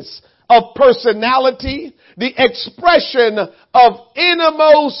essence of personality, the expression of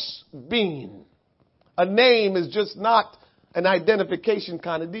innermost being. A name is just not an identification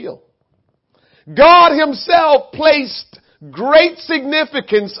kind of deal. God himself placed great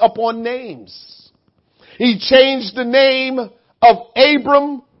significance upon names. He changed the name of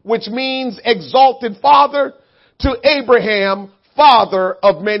Abram, which means exalted father, to Abraham, father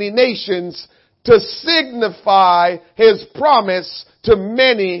of many nations, to signify his promise to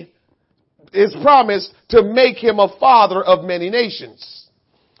many is promised to make him a father of many nations.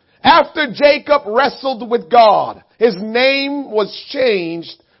 After Jacob wrestled with God, his name was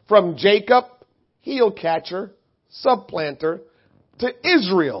changed from Jacob, heel catcher, supplanter, to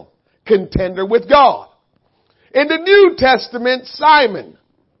Israel, contender with God. In the New Testament, Simon,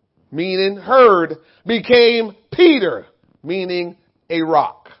 meaning herd, became Peter, meaning a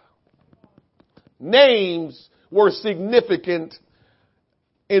rock. Names were significant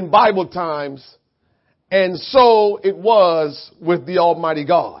in Bible times, and so it was with the Almighty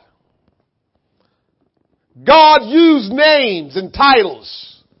God. God used names and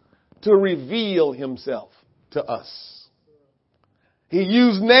titles to reveal himself to us. He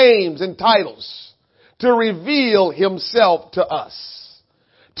used names and titles to reveal himself to us.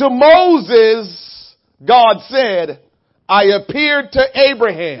 To Moses, God said, I appeared to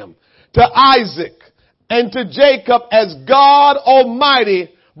Abraham, to Isaac, and to Jacob as God Almighty,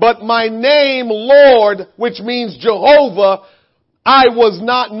 but my name, Lord, which means Jehovah, I was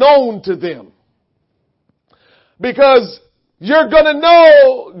not known to them. Because you're gonna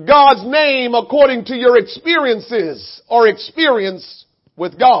know God's name according to your experiences or experience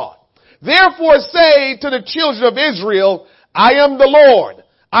with God. Therefore say to the children of Israel, I am the Lord.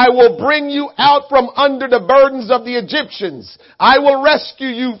 I will bring you out from under the burdens of the Egyptians. I will rescue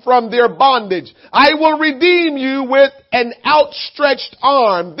you from their bondage. I will redeem you with an outstretched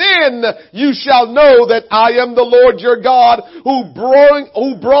arm. Then you shall know that I am the Lord your God who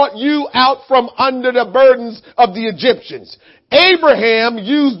brought you out from under the burdens of the Egyptians. Abraham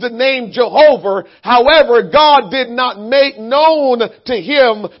used the name Jehovah. However, God did not make known to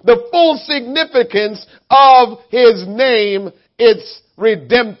him the full significance of his name, its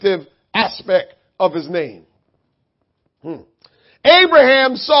redemptive aspect of his name.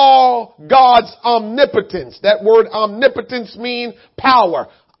 Abraham saw God's omnipotence. That word omnipotence means power,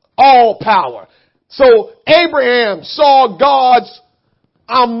 all power. So Abraham saw God's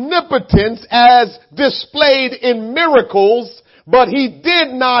omnipotence as displayed in miracles, but he did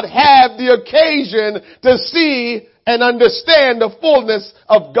not have the occasion to see and understand the fullness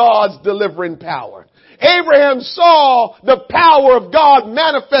of God's delivering power. Abraham saw the power of God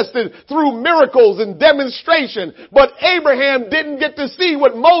manifested through miracles and demonstration, but Abraham didn't get to see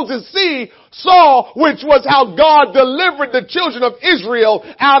what Moses saw, which was how God delivered the children of Israel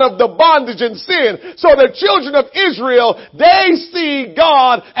out of the bondage and sin. So the children of Israel, they see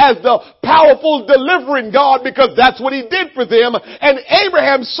God as the powerful delivering God because that's what he did for them. And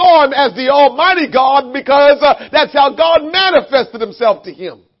Abraham saw him as the Almighty God because that's how God manifested himself to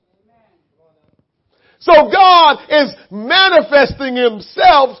him. So God is manifesting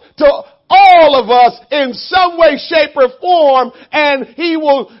himself to all of us in some way, shape, or form, and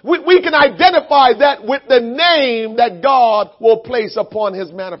we can identify that with the name that God will place upon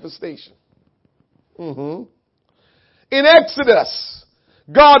his manifestation. In Exodus,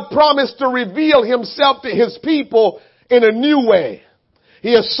 God promised to reveal himself to his people in a new way.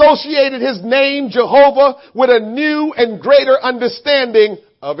 He associated his name, Jehovah, with a new and greater understanding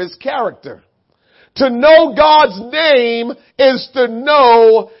of his character. To know God's name is to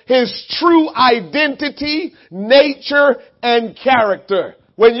know his true identity, nature, and character.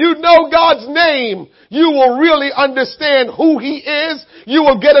 When you know God's name, you will really understand who he is. You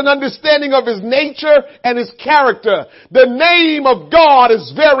will get an understanding of his nature and his character. The name of God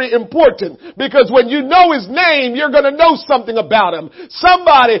is very important because when you know his name, you're going to know something about him.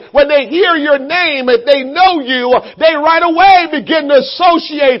 Somebody, when they hear your name, if they know you, they right away begin to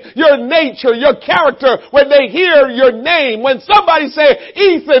associate your nature, your character when they hear your name. When somebody say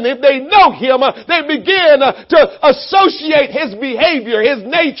Ethan, if they know him, they begin to associate his behavior, his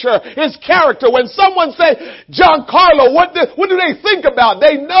nature, his character. When someone say Giancarlo, what do they think about?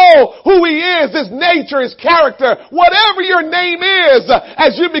 They know who he is, his nature, his character. Whatever your name is,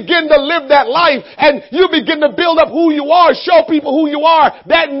 as you begin to live that life and you begin to build up who you are, show people who you are,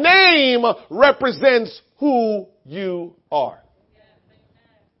 that name represents who you are.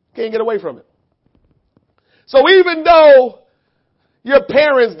 Can't get away from it. So even though your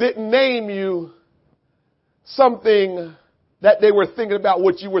parents didn't name you something that they were thinking about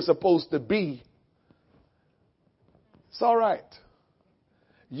what you were supposed to be, it's all right.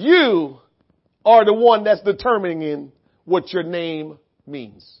 You are the one that's determining what your name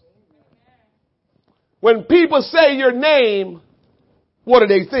means. When people say your name, what are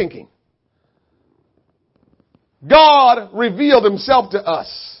they thinking? God revealed himself to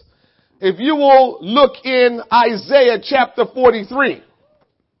us. If you will look in Isaiah chapter 43.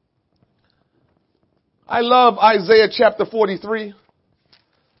 I love Isaiah chapter 43.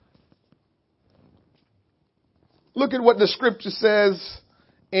 Look at what the scripture says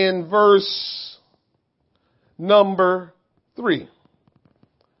in verse number 3.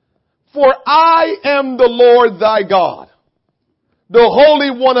 For I am the Lord thy God, the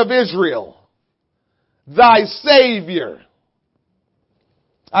Holy One of Israel, thy Savior.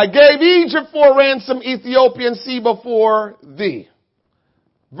 I gave Egypt for ransom, Ethiopia and sea before thee.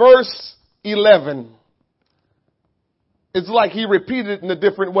 Verse 11. It's like he repeated it in a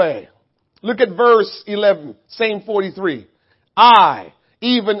different way. Look at verse 11, same 43. I,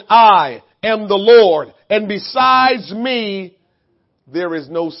 even I, am the Lord, and besides me, there is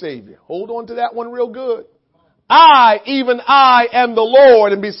no Savior. Hold on to that one real good. I, even I, am the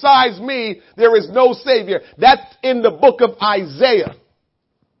Lord, and besides me, there is no Savior. That's in the book of Isaiah.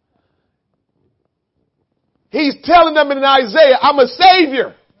 He's telling them in Isaiah, I'm a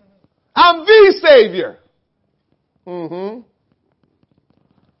Savior. I'm the Savior.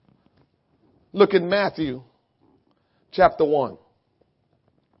 Look in Matthew chapter 1.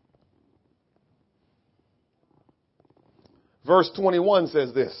 Verse 21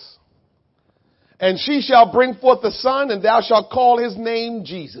 says this. And she shall bring forth a son, and thou shalt call his name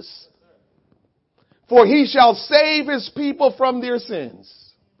Jesus. For he shall save his people from their sins.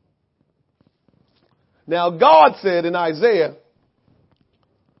 Now God said in Isaiah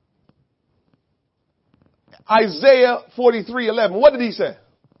 43:11, what did he say?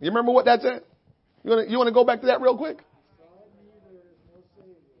 You remember what that said? You want to go back to that real quick?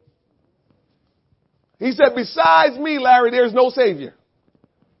 He said, besides me, Larry, there's no Savior.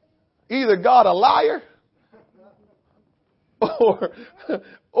 Either God a liar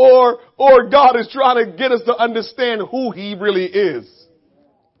or God is trying to get us to understand who he really is.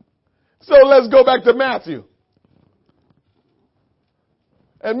 So let's go back to Matthew.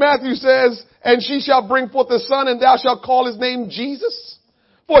 And Matthew says, and she shall bring forth a son, and thou shalt call his name Jesus,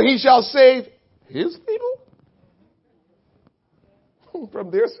 for he shall save his people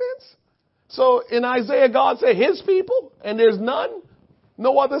from their sins. So in Isaiah, God said his people, and there's none,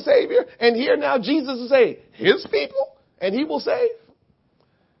 no other Savior. And here now Jesus is saying his people, and he will save.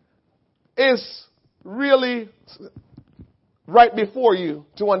 It's really right before you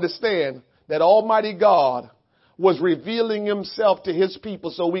to understand that Almighty God was revealing himself to his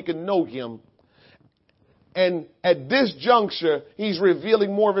people so we can know him. And at this juncture, he's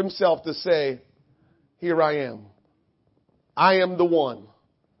revealing more of himself to say, here I am. I am the one,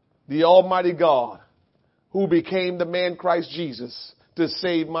 the Almighty God, who became the man Christ Jesus to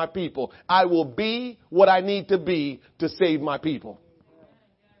save my people. I will be what I need to be to save my people.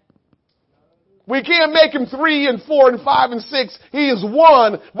 We can't make him 3 and 4 and 5 and 6. He is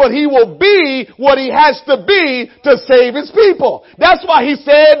one, but he will be what he has to be to save his people. That's why he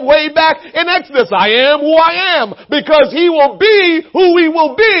said way back in Exodus, I am who I am, because he will be who he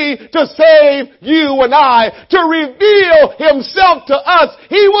will be to save you and I, to reveal himself to us.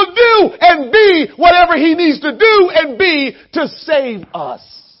 He will do and be whatever he needs to do and be to save us.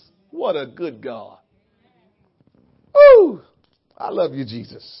 What a good God. Woo! I love you,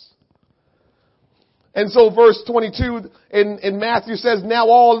 Jesus. And so verse 22 in Matthew says, now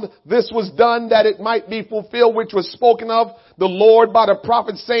all this was done that it might be fulfilled, which was spoken of the Lord by the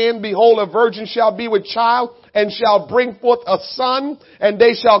prophet, saying, behold, a virgin shall be with child and shall bring forth a son, and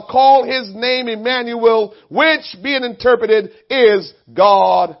they shall call his name Emmanuel, which being interpreted is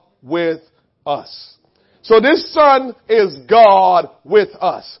God with us. So this son is God with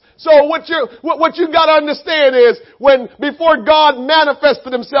us. So what you got to understand is before God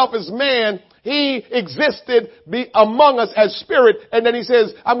manifested himself as man, he existed among us as spirit, and then he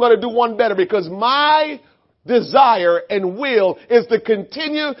says, I'm going to do one better, because my desire and will is to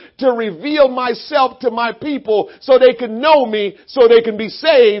continue to reveal myself to my people so they can know me, so they can be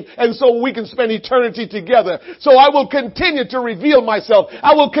saved, and so we can spend eternity together. So I will continue to reveal myself.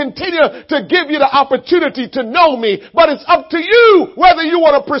 I will continue to give you the opportunity to know me, but it's up to you whether you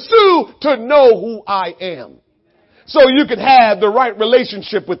want to pursue to know who I am, so you can have the right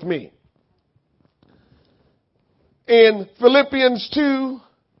relationship with me. In Philippians 2,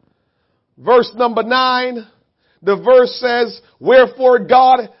 verse number 9, the verse says, wherefore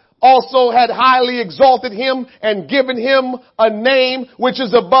God also had highly exalted him and given him a name which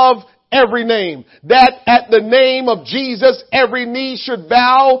is above every name, that at the name of Jesus every knee should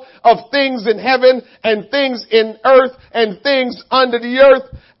bow, of things in heaven and things in earth and things under the earth,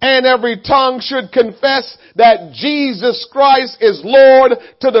 and every tongue should confess that Jesus Christ is Lord,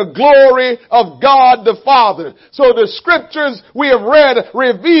 to the glory of God the Father. So the scriptures we have read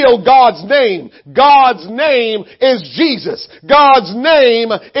reveal God's name. God's name is Jesus. God's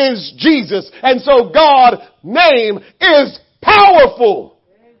name is Jesus. And so God's name is powerful.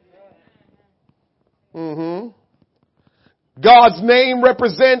 God's name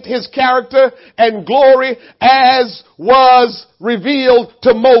represents his character and glory as was revealed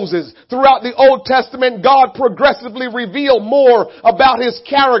to Moses. Throughout the Old Testament, God progressively revealed more about his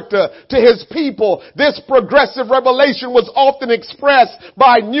character to his people. This progressive revelation was often expressed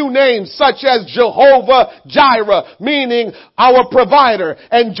by new names such as Jehovah Jireh, meaning our provider,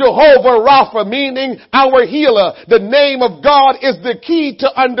 and Jehovah Rapha, meaning our healer. The name of God is the key to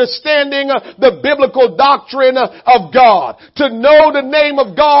understanding the biblical doctrine of God. To know the name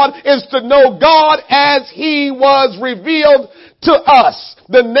of God is to know God as he was revealed to us.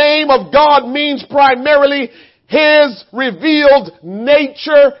 The name of God means primarily his revealed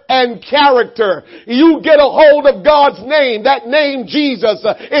nature and character. You get a hold of God's name, that name Jesus.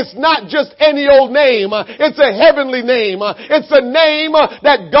 It's not just any old name. It's a heavenly name. It's a name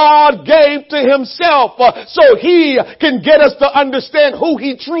that God gave to himself so he can get us to understand who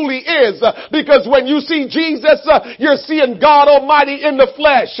he truly is. Because when you see Jesus, you're seeing God Almighty in the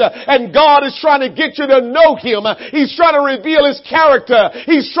flesh. And God is trying to get you to know him. He's trying to reveal his character.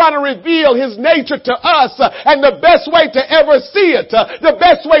 He's trying to reveal his nature to us. And the best way to ever see it, the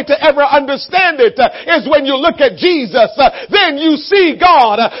best way to ever understand it is when you look at Jesus. Then you see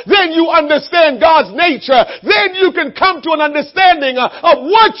God. Then you understand God's nature. Then you can come to an understanding of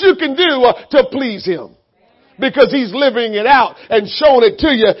what you can do to please him. Because he's living it out and showing it to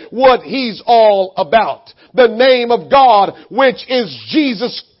you what he's all about. The name of God, which is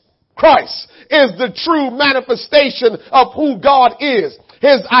Jesus Christ, is the true manifestation of who God is.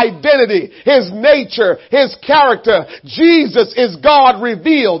 His identity, his nature, his character. Jesus is God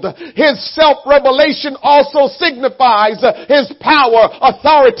revealed. His self-revelation also signifies his power,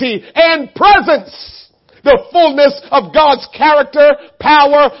 authority, and presence. The fullness of God's character,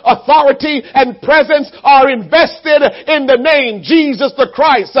 power, authority, and presence are invested in the name Jesus the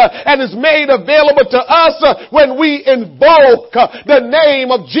Christ and is made available to us when we invoke the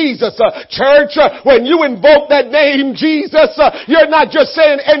name of Jesus. Church, when you invoke that name Jesus, you're not just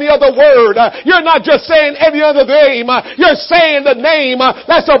saying any other word. You're not just saying any other name. You're saying the name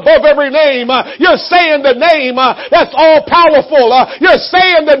that's above every name. You're saying the name that's all powerful. You're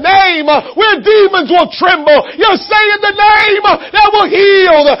saying the name where demons will tremble. You're saying the name that will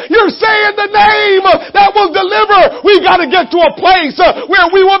heal. You're saying the name that will deliver. We got to get to a place where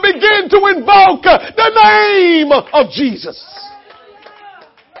we will begin to invoke the name of Jesus.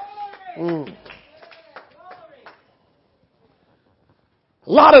 A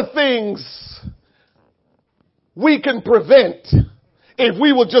lot of things we can prevent if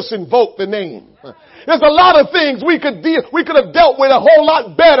we will just invoke the name. There's a lot of things we could have dealt with a whole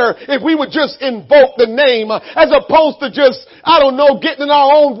lot better if we would just invoke the name as opposed to just, getting in our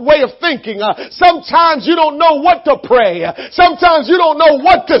own way of thinking. Sometimes you don't know what to pray. Sometimes you don't know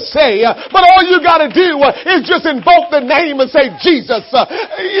what to say. But all you gotta do is just invoke the name and say, Jesus.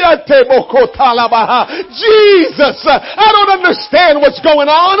 Jesus. I don't understand what's going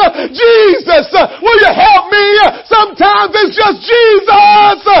on. Jesus. Will you help me? Sometimes it's just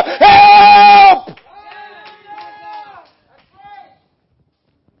Jesus. Help!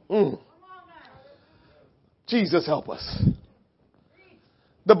 Jesus help us.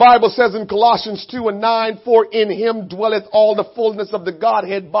 The Bible says in Colossians 2:9, for in him dwelleth all the fullness of the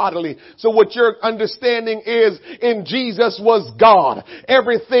Godhead bodily. So what you're understanding is in Jesus was God.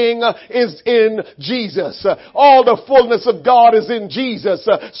 Everything is in Jesus. All the fullness of God is in Jesus.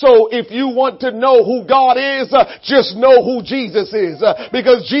 So if you want to know who God is, just know who Jesus is.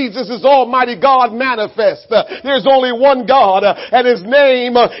 Because Jesus is Almighty God manifest. There's only one God and his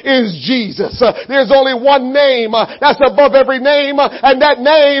name is Jesus. There's only one name that's above every name, and that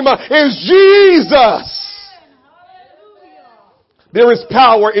name is Jesus. There is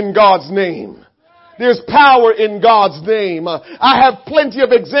power in God's name. There's power in God's name. I have plenty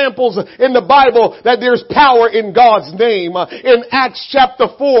of examples in the Bible that there's power in God's name. In Acts chapter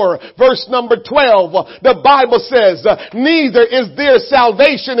 4, verse number 12, the Bible says, neither is there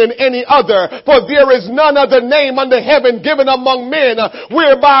salvation in any other, for there is none other name under heaven given among men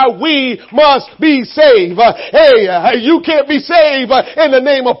whereby we must be saved. Hey, you can't be saved in the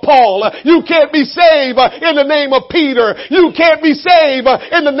name of Paul. You can't be saved in the name of Peter. You can't be saved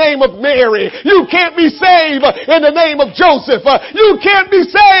in the name of Mary. You can't be saved in the name of Joseph. You can't be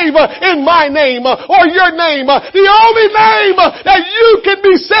saved in my name or your name. The only name that you can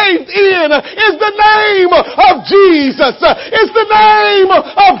be saved in is the name of Jesus. It's the name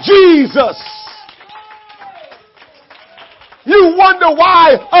of Jesus. You wonder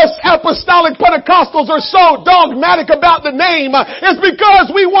why us apostolic Pentecostals are so dogmatic about the name. It's because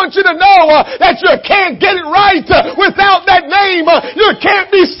we want you to know that you can't get it right without that name. You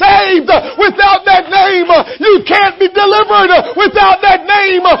can't be saved without that name. You can't be delivered without that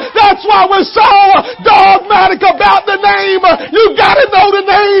name. That's why we're so dogmatic about the name. You gotta know the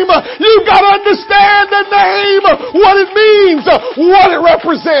name. You gotta understand the name, what it means, what it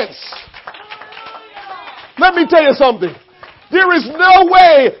represents. Let me tell you something. There is no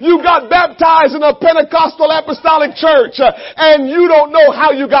way you got baptized in a Pentecostal apostolic church and you don't know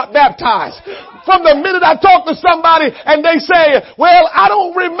how you got baptized. From the minute I talk to somebody and they say, well, I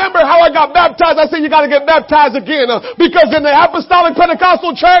don't remember how I got baptized, I say you got to get baptized again. Because in the apostolic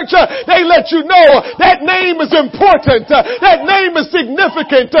Pentecostal church, they let you know that name is important. That name is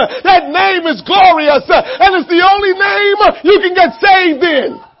significant. That name is glorious. And it's the only name you can get saved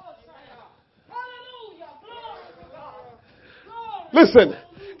in. Listen,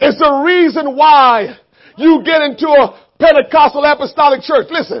 it's the reason why you get into a Pentecostal apostolic church.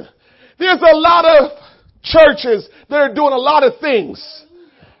 Listen, there's a lot of churches that are doing a lot of things.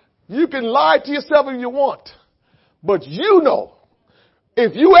 You can lie to yourself if you want. But you know,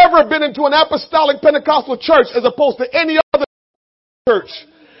 if you ever been into an apostolic Pentecostal church as opposed to any other church,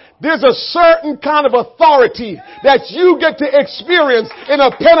 there's a certain kind of authority that you get to experience in a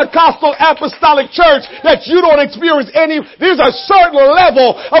Pentecostal apostolic church that you don't experience there's a certain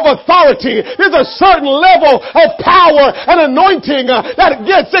level of authority. There's a certain level of power and anointing that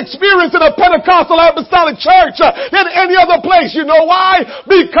gets experienced in a Pentecostal apostolic church than any other place. You know why?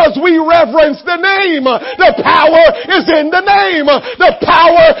 Because we reverence the name. The power is in the name. The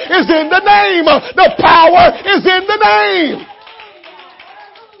power is in the name. The power is in the name.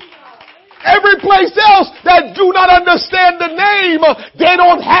 Every place else that do not understand the name, they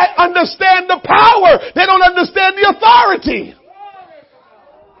don't understand the power. They don't understand the authority.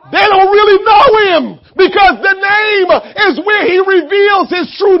 They don't really know him because the name is where he reveals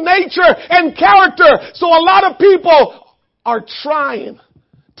his true nature and character. So a lot of people are trying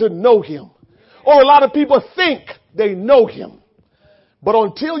to know him, or a lot of people think they know him. But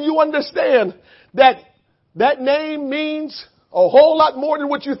until you understand that that name means a whole lot more than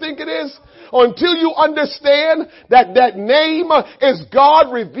what you think it is, until you understand that that name is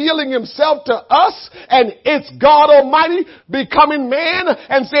God revealing himself to us, and it's God Almighty becoming man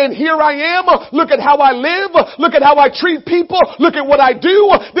and saying, here I am, look at how I live, look at how I treat people, look at what I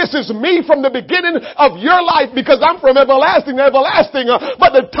do, this is me from the beginning of your life because I'm from everlasting to everlasting,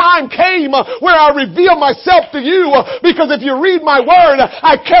 but the time came where I reveal myself to you because if you read my word,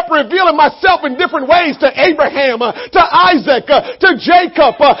 I kept revealing myself in different ways to Abraham, to Isaac, to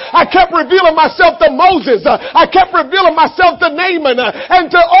Jacob, I kept revealing myself to Moses. I kept revealing myself to Naaman and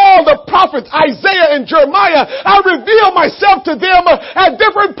to all the prophets, Isaiah and Jeremiah. I revealed myself to them at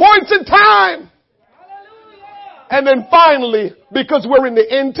different points in time. And then finally, because we're in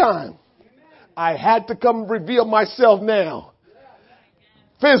the end time, I had to come reveal myself now.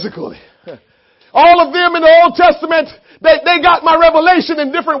 Physically. All of them in the Old Testament, they got my revelation in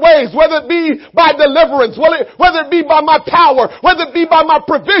different ways, whether it be by deliverance, whether it be by my power, whether it be by my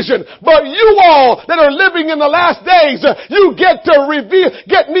provision. But you all that are living in the last days, you get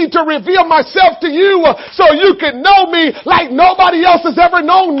me to reveal myself to you so you can know me like nobody else has ever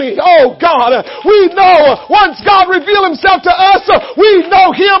known me. Oh God, we know once God revealed himself to us, we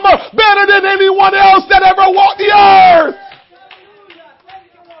know him better than anyone else that ever walked the earth.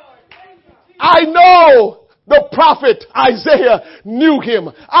 I know the prophet Isaiah knew him.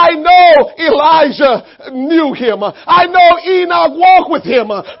 I know Elijah knew him. I know Enoch walked with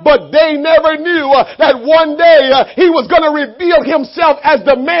him. But they never knew that one day he was going to reveal himself as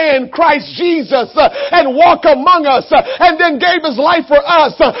the man Christ Jesus and walk among us and then gave his life for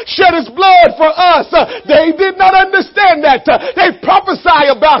us, shed his blood for us. They did not understand that. They prophesied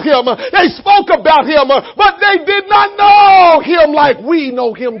about him. They spoke about him. But they did not know him like we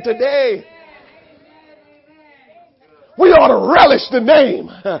know him today. We ought to relish the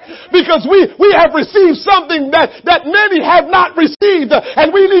name because we have received something that many have not received. And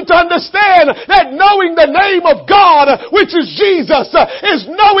we need to understand that knowing the name of God, which is Jesus, is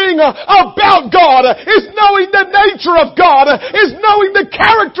knowing about God, is knowing the nature of God, is knowing the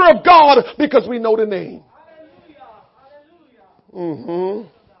character of God because we know the name.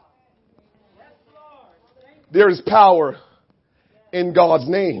 There is power in God's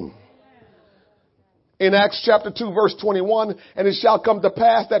name. In Acts chapter 2 verse 21, and it shall come to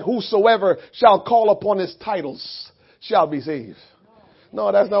pass that whosoever shall call upon his titles shall be saved.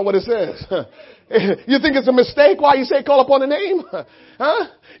 No, that's not what it says. You think it's a mistake why you say call upon the name? Huh?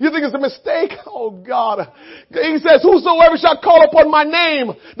 You think it's a mistake? Oh God. He says, whosoever shall call upon my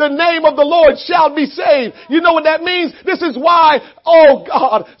name, the name of the Lord shall be saved. You know what that means? This is why, oh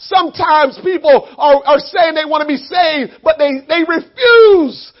God, sometimes people are saying they want to be saved, but they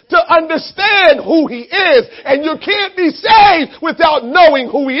refuse to understand who he is. And you can't be saved without knowing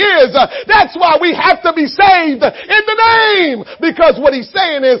who he is. That's why we have to be saved in the name. Because what he's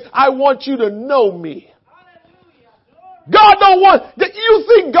saying is, I want you to know me. God don't want, you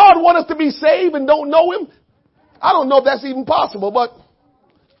think God wants us to be saved and don't know him? I don't know if that's even possible, but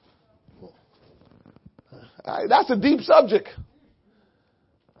that's a deep subject.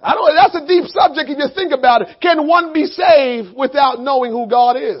 That's a deep subject if you think about it. Can one be saved without knowing who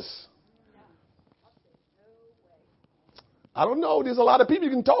God is? I don't know. There's a lot of people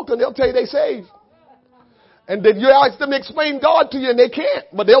you can talk to and they'll tell you they're saved. And then you ask them to explain God to you and they can't,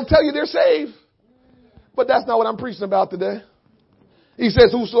 but they'll tell you they're saved. But that's not what I'm preaching about today. He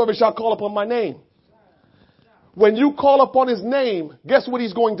says, whosoever shall call upon my name. When you call upon his name, guess what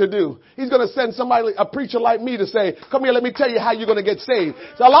he's going to do? He's going to send somebody, a preacher like me, to say, come here, let me tell you how you're going to get saved.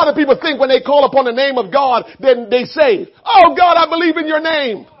 So a lot of people think when they call upon the name of God, then they saved. Oh God, I believe in your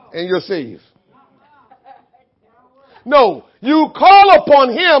name. And you're saved. No, you call upon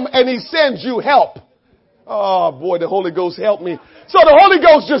him and he sends you help. Oh boy, the Holy Ghost helped me. So the Holy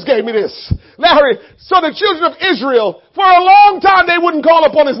Ghost just gave me this. Larry, so the children of Israel, for a long time they wouldn't call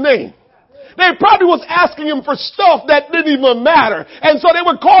upon his name. They probably was asking him for stuff that didn't even matter. And so they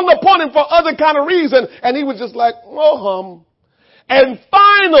were calling upon him for other kind of reason. And he was just like, oh, And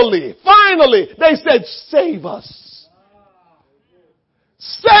finally, they said, save us.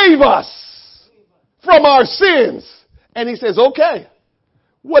 Save us from our sins. And he says, okay.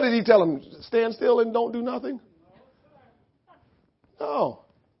 What did he tell them? Stand still and don't do nothing? No.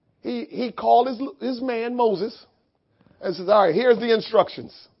 He called his man Moses and says, all right, here's the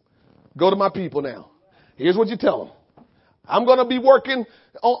instructions. Go to my people now. Here's what you tell them. I'm going to be working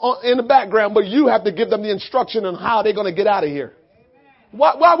in the background, but you have to give them the instruction on how they're going to get out of here.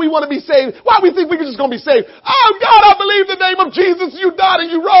 Why we want to be saved? Why we think we're just going to be saved? Oh God, I believe in the name of Jesus. You died and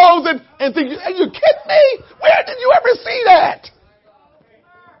you rose and think, are you kidding me? Where did you ever see that?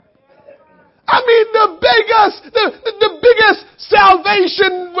 I mean, the biggest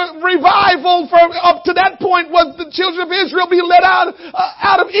salvation revival from up to that point was the children of Israel being led out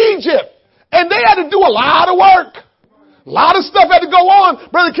of Egypt. And they had to do a lot of work. A lot of stuff had to go on.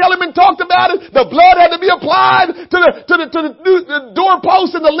 Brother Kellerman talked about it. The blood had to be applied to the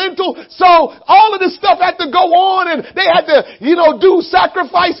doorpost and the lintel. So all of this stuff had to go on, and they had to, do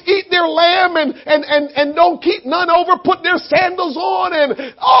sacrifice, eat their lamb, and don't keep none over, put their sandals on,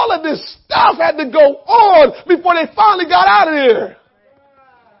 and all of this stuff had to go on before they finally got out of there.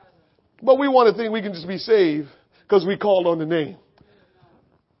 But we want to think we can just be saved because we called on the name.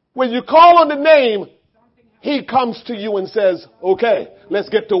 When you call on the name, he comes to you and says, okay, let's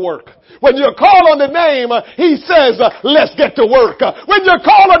get to work. When you call on the name, he says, let's get to work. When you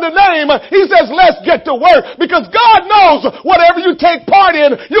call on the name, he says, let's get to work. Because God knows whatever you take part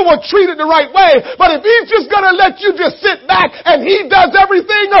in, you will treat it the right way. But if he's just going to let you just sit back and he does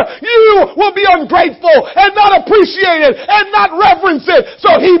everything, you will be ungrateful and not appreciate it and not reverence it.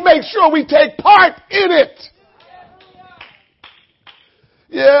 So he makes sure we take part in it.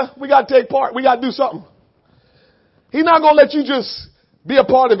 Yeah, we got to take part. We got to do something. He's not going to let you just be a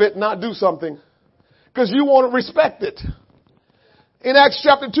part of it and not do something because you won't respect it. In Acts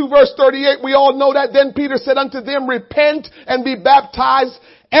chapter 2 verse 38, we all know that. Then Peter said unto them, repent and be baptized,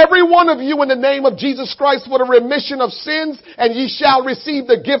 every one of you, in the name of Jesus Christ for the remission of sins, and ye shall receive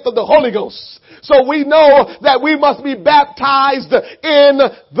the gift of the Holy Ghost. So we know that we must be baptized in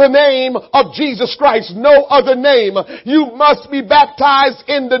the name of Jesus Christ. No other name. You must be baptized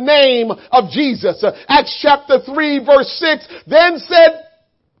in the name of Jesus. Acts chapter 3 verse 6. Then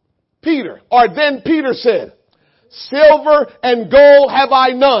Peter said, silver and gold have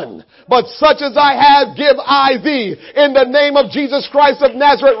I none, but such as I have give I thee. In the name of Jesus Christ of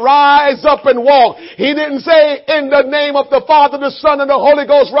Nazareth, rise up and walk. He didn't say in the name of the Father, the Son, and the Holy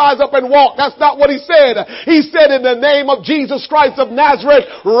Ghost, rise up and walk. That's not what he said. He said in the name of Jesus Christ of Nazareth,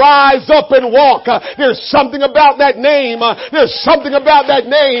 rise up and walk. There's something about that name. There's something about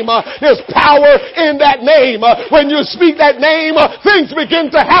that name. There's power in that name. When you speak that name, things begin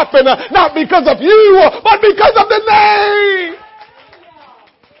to happen, not because of you, but because of the name.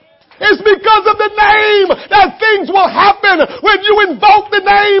 It's because of the name that things will happen. When you invoke the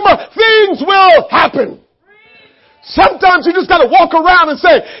name, things will happen. Sometimes you just got to walk around and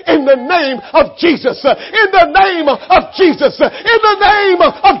say, in the name of Jesus, in the name of Jesus, in the name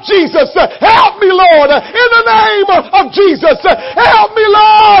of Jesus, help me, Lord, in the name of Jesus, help me,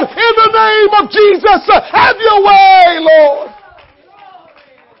 Lord, in the name of Jesus, have your way, Lord.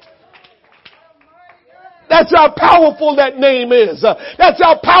 That's how powerful that name is. That's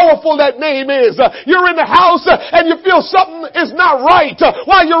how powerful that name is. You're in the house and you feel something is not right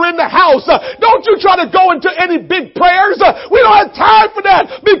while you're in the house. Don't you try to go into any big prayers. We don't have time for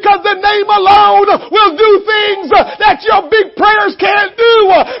that because the name alone will do things that your big prayers can't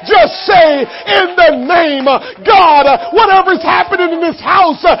do. Just say, in the name of God, whatever's happening in this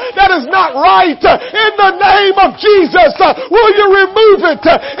house that is not right, in the name of Jesus, will you remove it?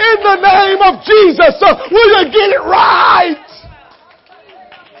 In the name of Jesus, will you get it right?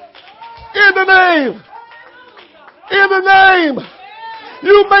 In the name. In the name.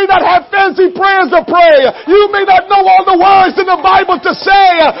 You may not have fancy prayers to pray. You may not know all the words in the Bible to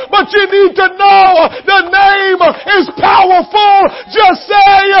say, but you need to know the name is powerful. Just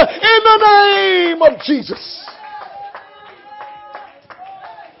say, in the name of Jesus.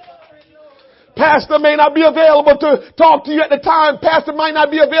 Pastor may not be available to talk to you at the time. Pastor might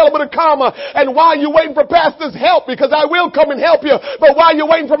not be available to come. And while you're waiting for Pastor's help, because I will come and help you, but while you're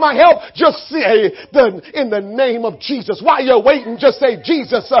waiting for my help, just say, in the name of Jesus. While you're waiting, just say,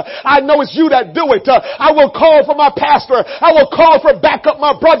 Jesus, I know it's you that do it. I will call for my pastor. I will call for backup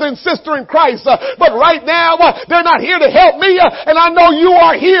my brother and sister in Christ. But right now, they're not here to help me, and I know you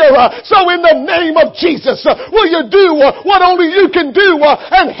are here. So in the name of Jesus, will you do what only you can do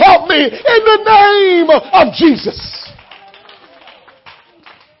and help me in the name of Jesus.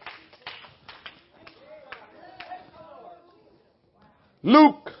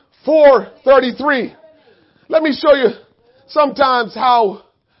 Luke 4:33. Let me show you sometimes how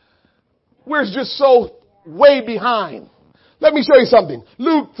we're just so way behind. Let me show you something.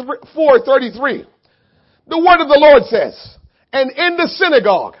 Luke 4:33. The word of the Lord says, and in the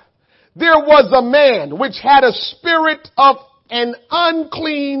synagogue there was a man which had a spirit of an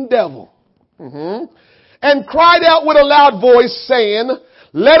unclean devil. And cried out with a loud voice, saying,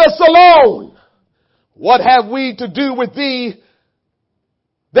 let us alone. What have we to do with thee,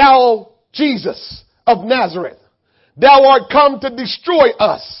 thou Jesus of Nazareth? Thou art come to destroy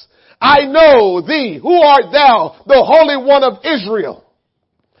us. I know thee. Who art thou, the Holy One of Israel?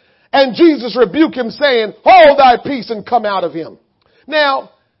 And Jesus rebuked him, saying, hold thy peace and come out of him. Now,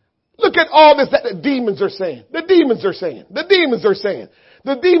 look at all this that the demons are saying. The demons are saying. The demons are saying.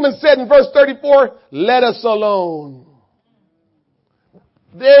 The demon said in verse 34, let us alone.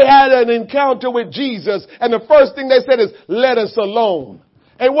 They had an encounter with Jesus, and the first thing they said is, let us alone.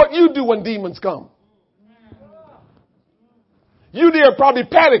 And what you do when demons come? You there probably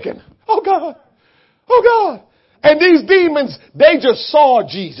panicking. Oh God. Oh God. And these demons, they just saw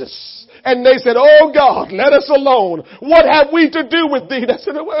Jesus. And they said, oh God, let us alone. What have we to do with thee? They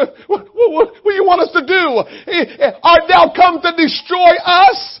said, what do you want us to do? Art thou come to destroy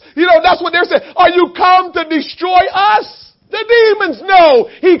us? You know, that's what they're saying. Are you come to destroy us? The demons know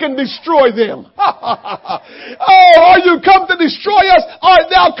he can destroy them. Oh, are you come to destroy us? Art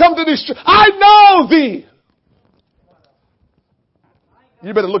thou come to destroy? I know thee.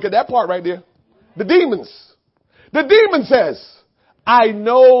 You better look at that part right there. The demons. The demon says, I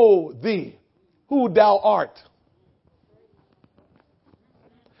know thee, who thou art.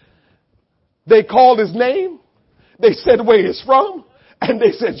 They called his name. They said where he's from. And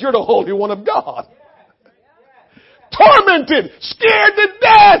they said, you're the Holy One of God. Tormented, scared to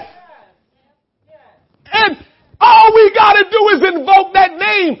death. And all we got to do is invoke that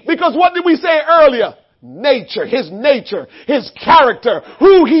name. Because what did we say earlier? Nature, his character,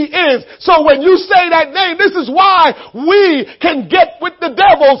 who he is. So when you say that name, this is why we can get with the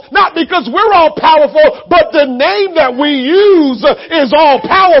devils, not because we're all powerful, but the name that we use is all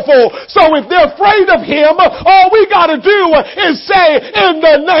powerful. So if they're afraid of him, all we gotta do is say, in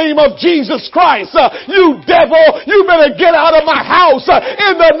the name of Jesus Christ, you devil, you better get out of my house.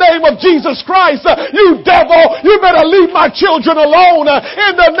 In the name of Jesus Christ, you devil, you better leave my children alone.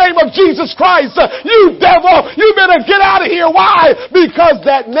 In the name of Jesus Christ, you devil, you better get out of here. Why? Because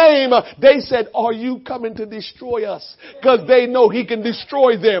that name, they said, are you coming to destroy us? Because they know he can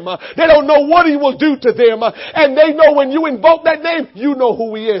destroy them. They don't know what he will do to them. And they know when you invoke that name, you know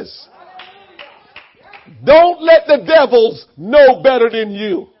who he is. Don't let the devils know better than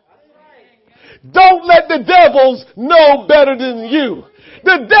you. Don't let the devils know better than you.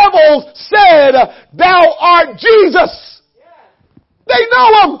 The devils said, thou art Jesus. They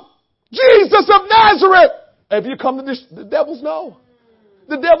know him. Jesus of Nazareth. If you come to this, the devils know.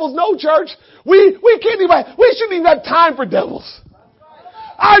 the devils know, church. We shouldn't even have time for devils.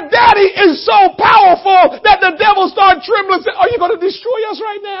 Our daddy is so powerful that the devil start trembling. Say, are you going to destroy us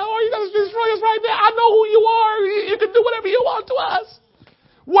right now? Are you going to destroy us right now? I know who you are. You can do whatever you want to us.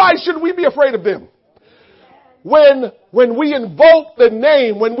 Why should we be afraid of them? When we invoke the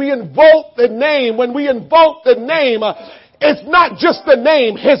name, it's not just the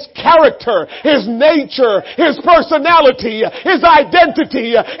name, his character, his nature, his personality, his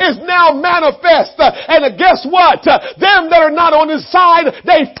identity is now manifest. And guess what? Them that are not on his side,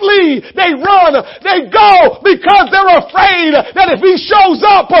 they flee, they run, they go because they're afraid that if he shows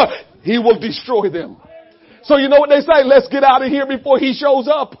up, he will destroy them. So you know what they say? Let's get out of here before he shows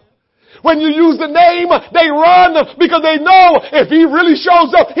up. When you use the name, they run because they know if he really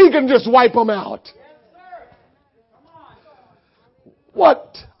shows up, he can just wipe them out.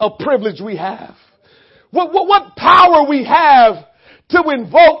 What a privilege we have. What power we have to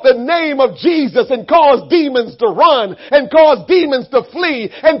invoke the name of Jesus and cause demons to run and cause demons to flee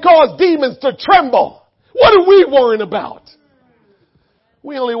and cause demons to tremble. What are we worrying about?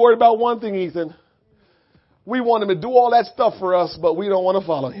 We only worry about one thing, Ethan. We want him to do all that stuff for us, but we don't want to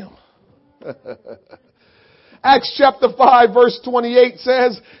follow him. Acts chapter 5 verse 28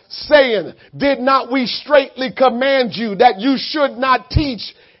 says, saying, did not we straitly command you that you should not teach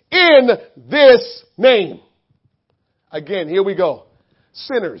in this name? Again, here we go.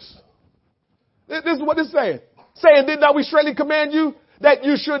 Sinners. This is what it's saying. Saying, did not we straitly command you that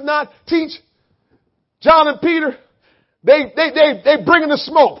you should not teach? John and Peter, they bringing the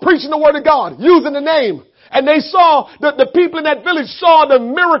smoke, preaching the word of God, using the name. And they saw, the people in that village saw the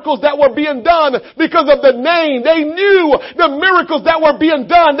miracles that were being done because of the name. They knew the miracles that were being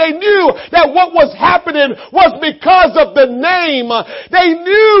done. They knew that what was happening was because of the name. They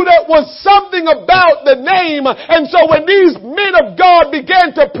knew there was something about the name. And so when these men of God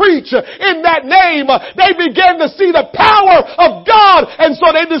began to preach in that name, they began to see the power of God. And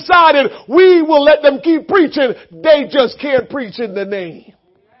so they decided, we will let them keep preaching. They just can't preach in the name.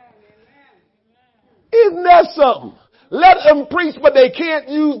 Isn't that something? Let them preach, but they can't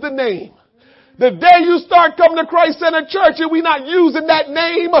use the name. The day you start coming to Christ Center Church and we're not using that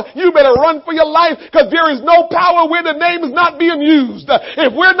name, you better run for your life because there is no power where the name is not being used. If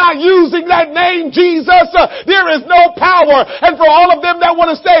we're not using that name, Jesus, there is no power. And for all of them that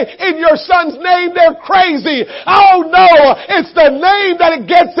want to say, in your son's name, they're crazy. Oh no, it's the name that it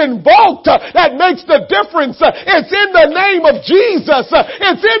gets invoked that makes the difference. It's in the name of Jesus.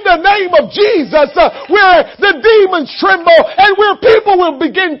 It's in the name of Jesus where the demons tremble and where people will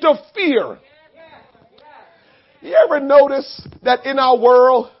begin to fear. You ever notice that in our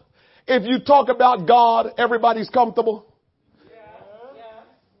world, if you talk about God, everybody's comfortable?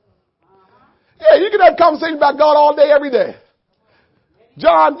 Yeah, you can have conversation about God all day, every day.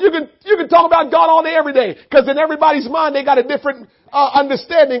 John, you can talk about God all day, every day. Because in everybody's mind, they got a different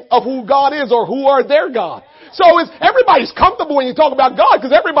understanding of who God is or who are their God. So everybody's comfortable when you talk about God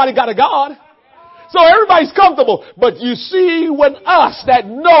because everybody got a God. So everybody's comfortable. But you see, when us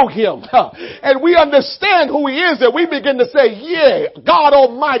that know him and we understand who he is, that we begin to say, yeah, God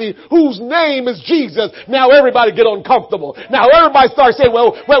Almighty, whose name is Jesus. Now everybody get uncomfortable. Now everybody starts saying,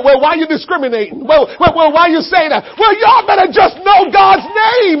 well, why are you discriminating? Well, why are you saying that? Well, y'all better just know God's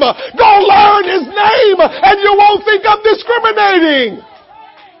name. Go learn his name and you won't think I'm discriminating.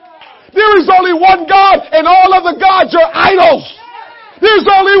 There is only one God and all other gods are idols. There's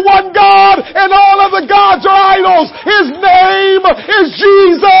only one God and all other gods are idols. His name is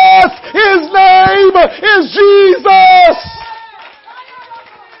Jesus. His name is Jesus.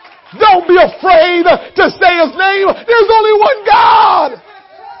 Don't be afraid to say his name. There's only one God.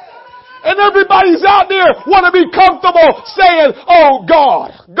 And everybody's out there want to be comfortable saying, oh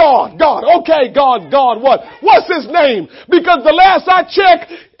God, God, God. Okay, God, God, what? What's his name? Because the last I checked,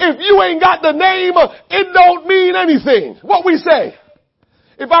 if you ain't got the name, it don't mean anything. What we say?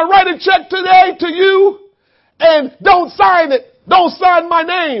 If I write a check today to you and don't sign it, don't sign my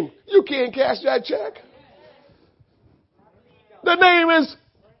name, you can't cash that check. The name is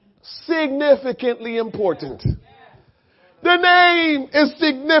significantly important. The name is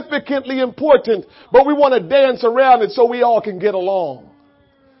significantly important, but we want to dance around it so we all can get along.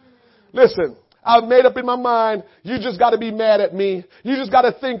 Listen, I've made up in my mind, you just gotta be mad at me. You just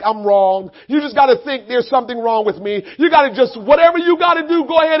gotta think I'm wrong. You just gotta think there's something wrong with me. You gotta just, whatever you gotta do,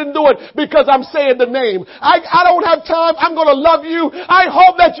 go ahead and do it because I'm saying the name. I don't have time. I'm gonna love you. I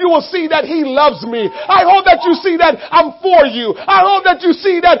hope that you will see that He loves me. I hope that you see that I'm for you. I hope that you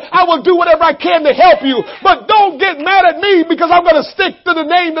see that I will do whatever I can to help you. But don't get mad at me because I'm gonna stick to the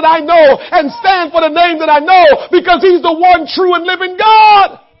name that I know and stand for the name that I know because He's the one true and living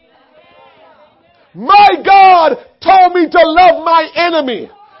God. My God told me to love my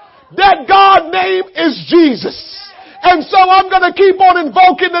enemy. That God name is Jesus. And so I'm going to keep on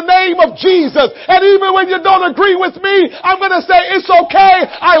invoking the name of Jesus. And even when you don't agree with me, I'm going to say, it's okay.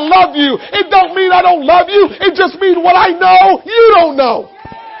 I love you. It don't mean I don't love you. It just means what I know, you don't know.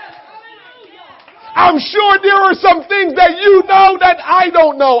 I'm sure there are some things that you know that I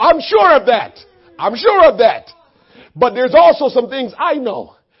don't know. I'm sure of that. I'm sure of that. But there's also some things I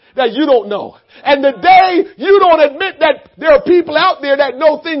know that you don't know. And the day you don't admit that there are people out there that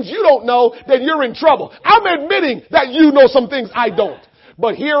know things you don't know, then you're in trouble. I'm admitting that you know some things I don't.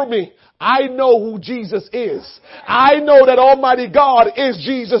 But hear me. I know who Jesus is. I know that Almighty God is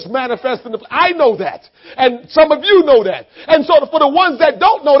Jesus manifest in the flesh. I know that. And some of you know that. And so for the ones that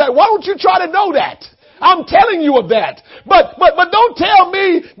don't know that, why don't you try to know that? I'm telling you of that. But don't tell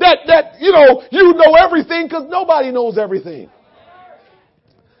me that you know everything, because nobody knows everything.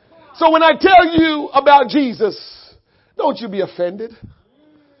 So when I tell you about Jesus, don't you be offended.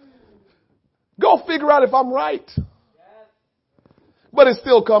 Go figure out if I'm right. But it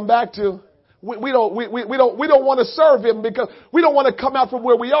still come back to we don't want to serve Him because we don't want to come out from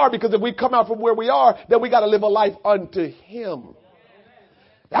where we are, because if we come out from where we are, then we got to live a life unto Him.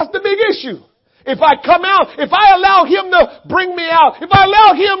 That's the big issue. If I come out, if I allow Him to bring me out, if I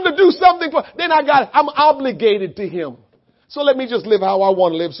allow Him to do something then I'm obligated to Him. So let me just live how I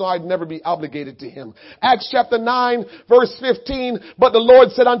want to live so I'd never be obligated to Him. Acts chapter 9 verse 15. But the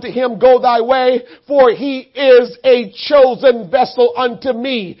Lord said unto him, go thy way, for he is a chosen vessel unto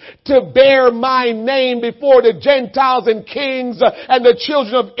me to bear my name before the Gentiles and kings and the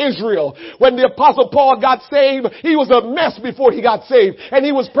children of Israel. When the apostle Paul got saved, he was a mess before he got saved, and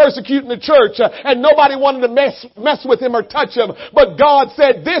he was persecuting the church, and nobody wanted to mess with him or touch him. But God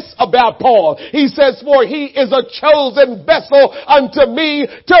said this about Paul. He says, for he is a chosen vessel unto me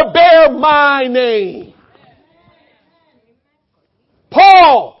to bear my name.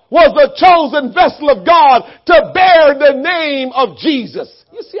 Paul was a chosen vessel of God to bear the name of Jesus.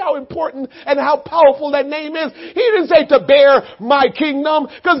 You see how important and how powerful that name is? He didn't say to bear my kingdom,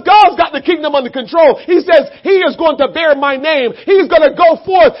 because God's got the kingdom under control. He says He is going to bear my name. He's going to go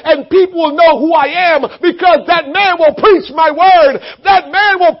forth and people will know who I am, because that man will preach my word. That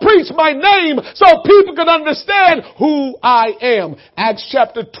man will preach my name so people can understand who I am. Acts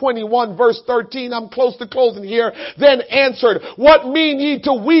chapter 21 verse 13. I'm close to closing here. Then answered, what mean ye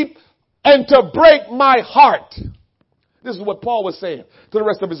to weep and to break my heart? This is what Paul was saying to the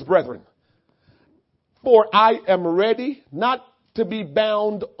rest of his brethren. For I am ready not to be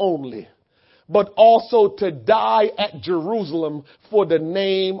bound only, but also to die at Jerusalem for the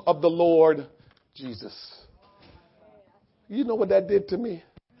name of the Lord Jesus. You know what that did to me?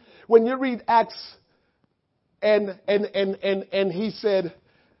 When you read Acts and he said,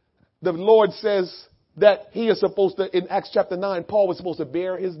 the Lord says that he is supposed to, in Acts chapter 9, Paul was supposed to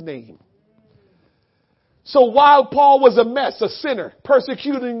bear his name. So while Paul was a mess, a sinner,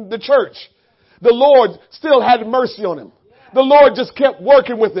 persecuting the church, the Lord still had mercy on him. The Lord just kept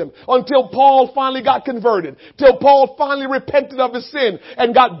working with him until Paul finally got converted, till Paul finally repented of his sin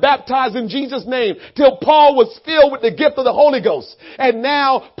and got baptized in Jesus' name, till Paul was filled with the gift of the Holy Ghost. And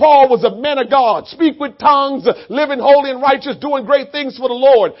now Paul was a man of God, speak with tongues, living holy and righteous, doing great things for the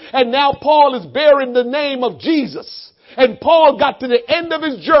Lord. And now Paul is bearing the name of Jesus. And Paul got to the end of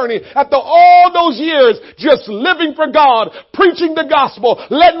his journey after all those years just living for God, preaching the gospel,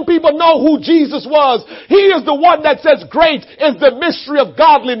 letting people know who Jesus was. He is the one that says great is the mystery of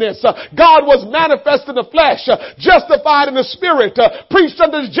godliness. God was manifest in the flesh, justified in the spirit, preached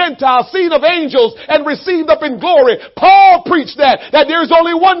unto the Gentiles, seen of angels, and received up in glory. Paul preached that there's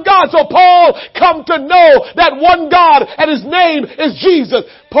only one God. So Paul come to know that one God, and his name is Jesus.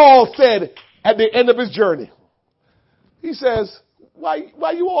 Paul said at the end of his journey, he says,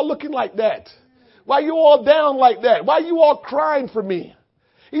 why you all looking like that? Why you all down like that? Why you all crying for me?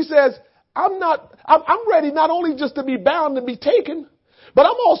 He says, I'm ready not only just to be bound and be taken, but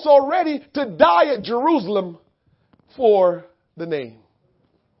I'm also ready to die at Jerusalem for the name.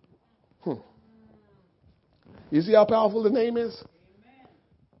 You see how powerful the name is?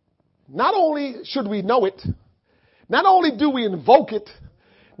 Not only should we know it, not only do we invoke it,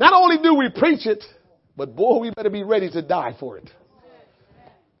 Not only do we preach it, but boy, we better be ready to die for it.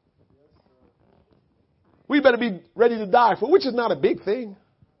 We better be ready to die for it, which is not a big thing.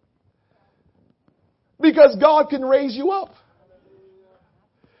 Because God can raise you up.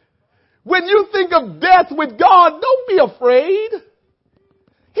 When you think of death with God, don't be afraid.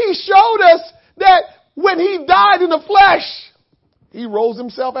 He showed us that when he died in the flesh, he rose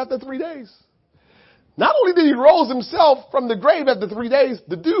himself after 3 days. Not only did he rose himself from the grave after 3 days,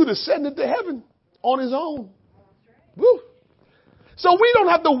 the dude ascended to heaven on his own. Woo. So we don't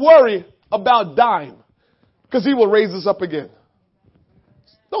have to worry about dying because he will raise us up again.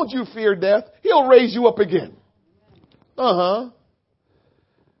 Don't you fear death. He'll raise you up again. And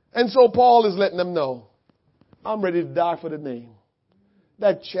so Paul is letting them know, I'm ready to die for the name.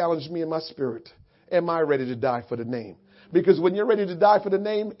 That challenged me in my spirit. Am I ready to die for the name? Because when you're ready to die for the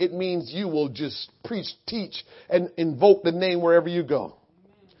name, it means you will just preach, teach, and invoke the name wherever you go.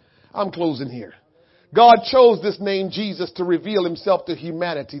 I'm closing here. God chose this name Jesus to reveal himself to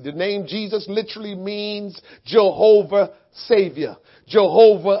humanity. The name Jesus literally means Jehovah Savior.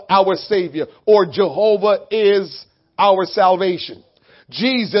 Jehovah our Savior, or Jehovah is our salvation.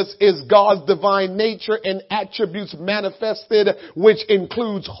 Jesus is God's divine nature and attributes manifested, which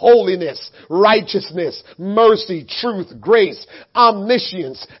includes holiness, righteousness, mercy, truth, grace,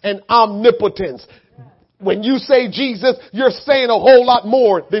 omniscience, and omnipotence. When you say Jesus, you're saying a whole lot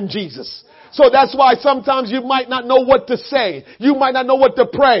more than Jesus. So that's why sometimes you might not know what to say. You might not know what to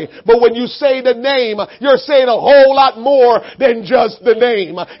pray. But when you say the name, you're saying a whole lot more than just the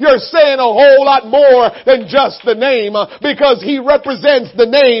name. You're saying a whole lot more than just the name because he represents the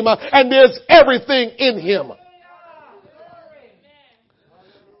name and there's everything in him.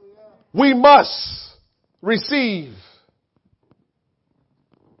 We must receive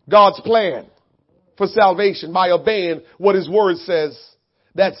God's plan for salvation by obeying what his word says.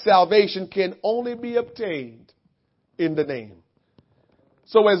 That salvation can only be obtained in the name.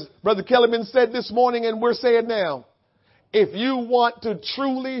 So as Brother Kellerman said this morning, and we're saying now, if you want to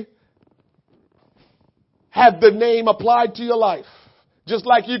truly have the name applied to your life, just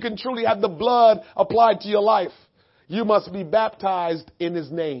like you can truly have the blood applied to your life, you must be baptized in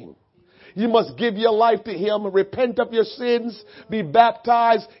his name. You must give your life to him, repent of your sins, be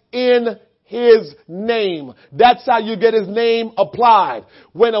baptized in his name. That's how you get his name applied.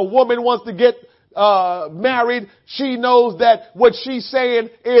 When a woman wants to get married, she knows that what she's saying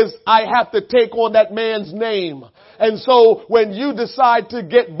is, I have to take on that man's name. And so when you decide to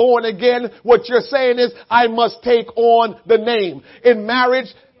get born again, what you're saying is, I must take on the name. In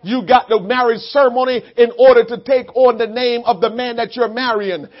marriage, you got the marriage ceremony in order to take on the name of the man that you're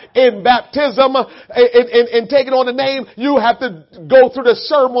marrying. In baptism, in taking on the name, you have to go through the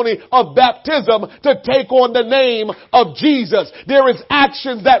ceremony of baptism to take on the name of Jesus. There is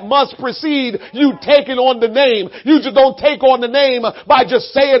actions that must precede you taking on the name. You just don't take on the name by just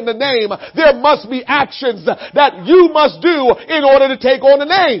saying the name. There must be actions that you must do in order to take on the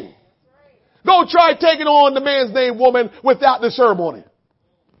name. Go try taking on the man's name, woman, without the ceremony.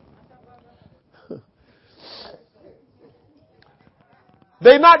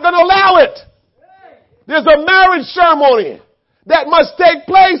 They're not going to allow it. There's a marriage ceremony that must take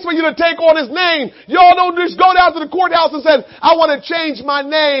place for you to take on his name. Y'all don't just go down to the courthouse and say, I want to change my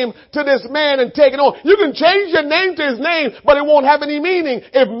name to this man and take it on. You can change your name to his name, but it won't have any meaning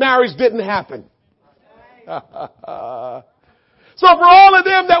if marriage didn't happen. So for all of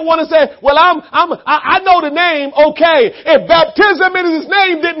them that want to say, well, I know the name, okay. If baptism in his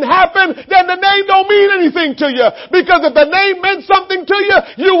name didn't happen, then the name don't mean anything to you. Because if the name meant something to you,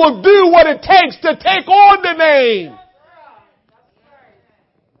 you will do what it takes to take on the name.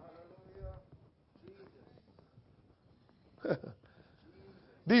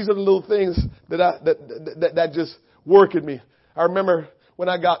 These are the little things that just work in me. I remember when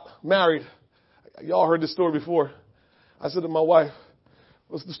I got married, y'all heard this story before. I said to my wife,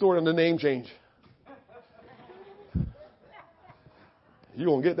 what's the story on the name change? You're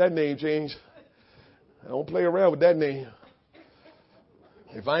going to get that name change. I don't play around with that name.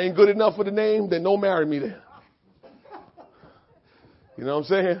 If I ain't good enough for the name, then don't marry me then. You know what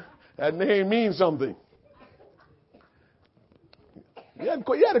I'm saying? That name means something. You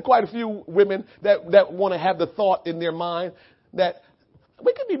had quite a few women that want to have the thought in their mind that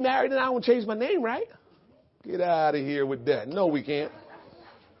we could be married and I won't change my name, right? Get out of here with that. No, we can't.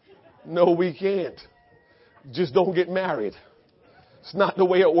 No, we can't. Just don't get married. It's not the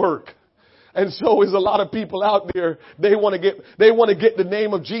way it works. And so is a lot of people out there. They want to get the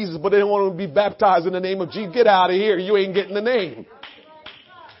name of Jesus, but they don't want to be baptized in the name of Jesus. Get out of here. You ain't getting the name.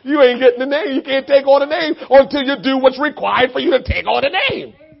 You ain't getting the name. You can't take on the name until you do what's required for you to take on the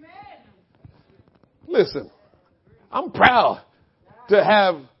name. Listen, I'm proud to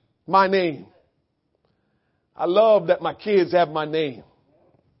have my name. I love that my kids have my name.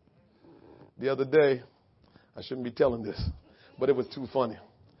 The other day, I shouldn't be telling this, but it was too funny.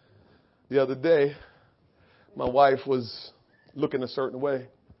 The other day, my wife was looking a certain way.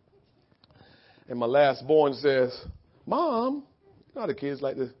 And my last born says, Mom, you know how the kids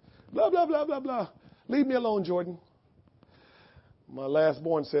like this, blah, blah, blah, blah, blah. Leave me alone, Jordan. My last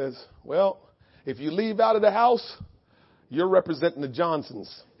born says, well, if you leave out of the house, you're representing the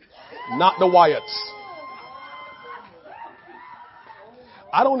Johnsons, not the Wyatts.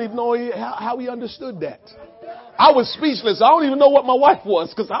 I don't even know how he understood that. I was speechless. I don't even know what my wife was,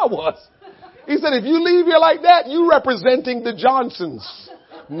 because I was. He said, if you leave here like that, you're representing the Johnsons,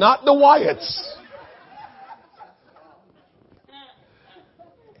 not the Wyatts.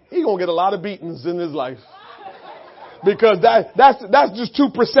 He's going to get a lot of beatings in his life. Because that's just too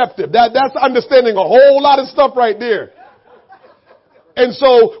perceptive. That's understanding a whole lot of stuff right there. And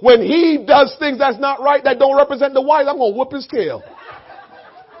so when he does things that's not right, that don't represent the Wyatts, I'm going to whoop his tail.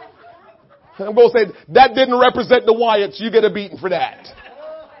 I'm going to say, that didn't represent the Wyatts. You get a beating for that.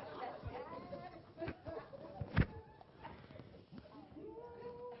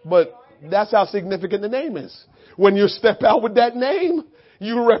 But that's how significant the name is. When you step out with that name,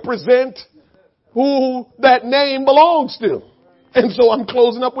 you represent who that name belongs to. And so I'm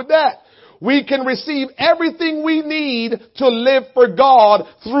closing up with that. We can receive everything we need to live for God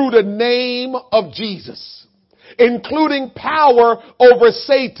through the name of Jesus, including power over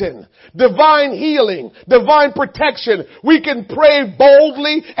Satan, divine healing, divine protection. We can pray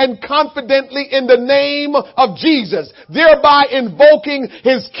boldly and confidently in the name of Jesus, thereby invoking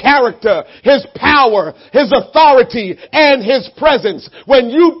his character, his power, his authority, and his presence.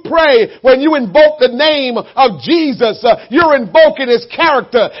 When you pray, when you invoke the name of Jesus, you're invoking his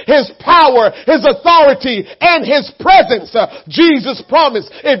character, his power, his authority, and his presence. Jesus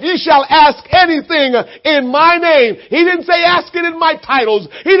promised, if you shall ask anything in my name. He didn't say ask it in my titles.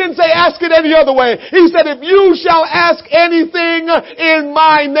 He didn't say ask it any other way. He said, if you shall ask anything in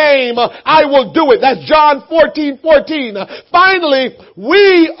my name, I will do it. That's John 14:14. Finally,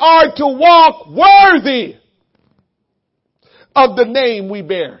 we are to walk worthy of the name we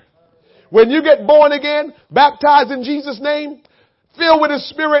bear. When you get born again, baptized in Jesus' name, filled with his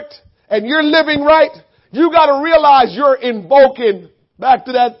Spirit, and you're living right, you got to realize you're invoking, back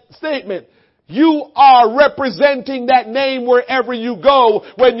to that statement, you are representing that name wherever you go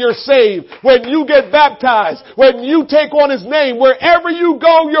when you're saved, when you get baptized, when you take on his name. Wherever you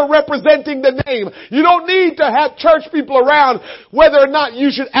go, you're representing the name. You don't need to have church people around whether or not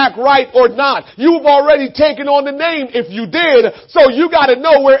you should act right or not. You've already taken on the name if you did. So you got to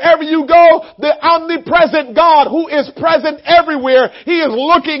know wherever you go, the omnipresent God who is present everywhere, he is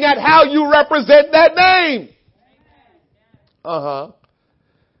looking at how you represent that name.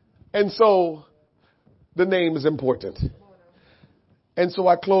 And so the name is important. And so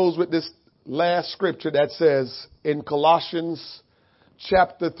I close with this last scripture that says in Colossians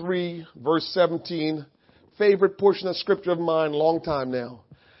chapter 3, verse 17, favorite portion of scripture of mine, long time now.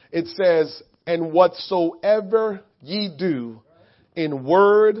 It says, and whatsoever ye do in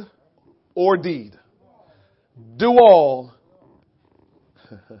word or deed, do all.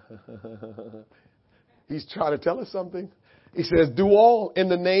 He's trying to tell us something. He says, do all in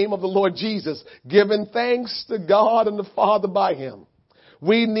the name of the Lord Jesus, giving thanks to God and the Father by him.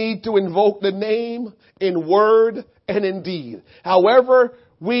 We need to invoke the name in word and in deed. However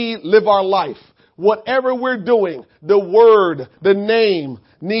we live our life, whatever we're doing, the word, the name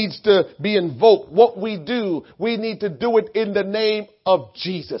needs to be invoked. What we do, we need to do it in the name of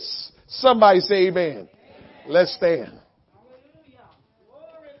Jesus. Somebody say amen. Amen. Let's stand.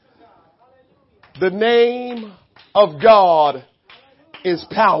 The name of God is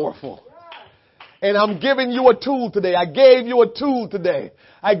powerful. And I'm giving you a tool today. I gave you a tool today.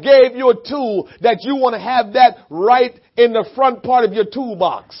 I gave you a tool that you want to have that right in the front part of your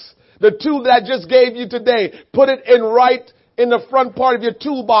toolbox. The tool that I just gave you today, put it in right in the front part of your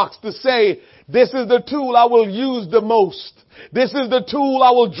toolbox to say, this is the tool I will use the most. This is the tool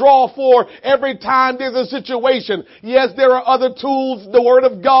I will draw for every time there's a situation. Yes, there are other tools. The Word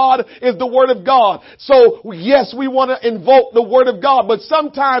of God is the Word of God. So, yes, we want to invoke the Word of God. But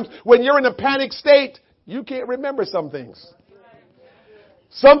sometimes when you're in a panic state, you can't remember some things.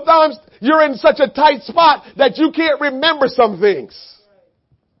 Sometimes you're in such a tight spot that you can't remember some things.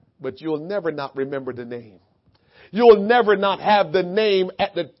 But you'll never not remember the name. you'll never not have the name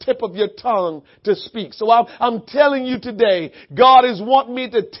at the tip of your tongue to speak. So I'm telling you today, God is wanting me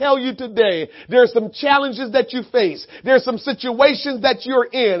to tell you today, there are some challenges that you face. There are some situations that you're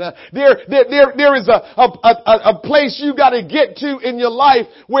in. There is a place you got to get to in your life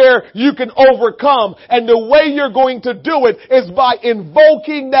where you can overcome. And the way you're going to do it is by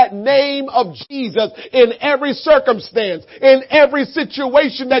invoking that name of Jesus in every circumstance, in every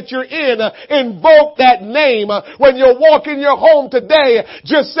situation that you're in. Invoke that name. When you're walking your home today,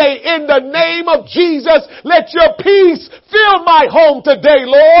 just say, in the name of Jesus, let your peace fill my home today,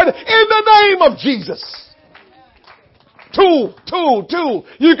 Lord, in the name of Jesus. Two.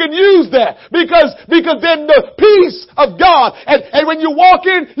 You can use that because then the peace of God. And when you walk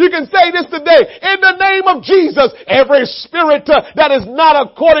in, you can say this today. In the name of Jesus, every spirit that is not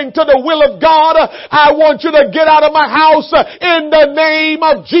according to the will of God, I want you to get out of my house in the name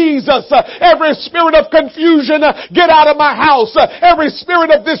of Jesus. Every spirit of confusion, get out of my house. Every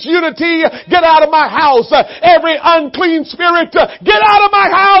spirit of disunity, get out of my house. Every unclean spirit, get out of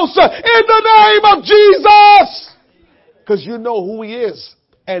my house in the name of Jesus. Because you know who he is,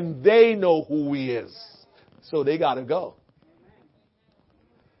 and they know who he is. So they got to go.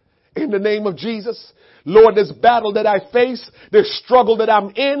 In the name of Jesus, Lord, this battle that I face, this struggle that I'm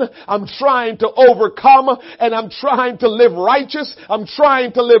in, I'm trying to overcome, and I'm trying to live righteous. I'm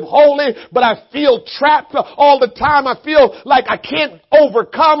trying to live holy, but I feel trapped all the time. I feel like I can't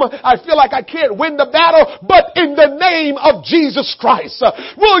overcome. I feel like I can't win the battle. But in the name of Jesus Christ,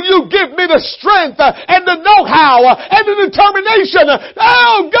 will you give me the strength and the know-how and the determination,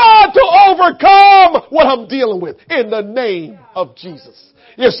 oh God, to overcome what I'm dealing with in the name of Jesus.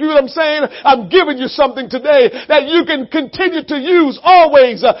 You see what I'm saying? I'm giving you something today that you can continue to use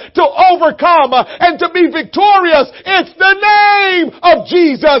always to overcome and to be victorious. It's the name of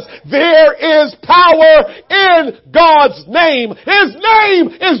Jesus. There is power in God's name. His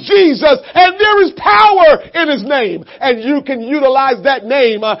name is Jesus, and there is power in His name. And you can utilize that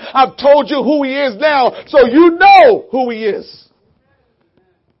name. I've told you who He is now, so you know who He is.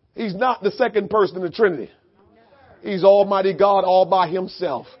 He's not the second person in the Trinity. He's Almighty God all by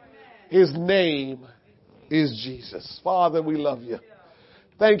Himself. His name is Jesus. Father, we love you.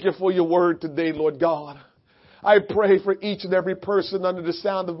 Thank you for your word today, Lord God. I pray for each and every person under the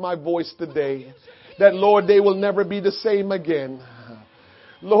sound of my voice today that, Lord, they will never be the same again.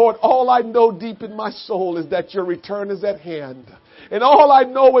 Lord, all I know deep in my soul is that your return is at hand. And all I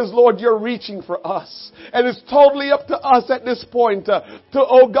know is, Lord, you're reaching for us. And it's totally up to us at this point to,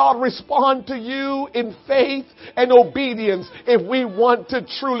 oh God, respond to you in faith and obedience if we want to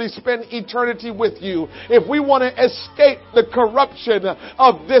truly spend eternity with you. If we want to escape the corruption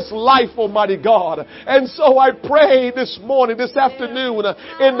of this life, Almighty God. And so I pray this morning, this afternoon,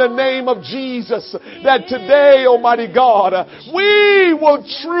 in the name of Jesus, that today, Almighty God, we will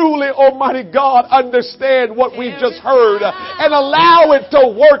truly, Almighty God, understand what we've just heard and allow it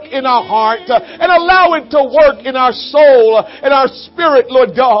to work in our heart and allow it to work in our soul and our spirit,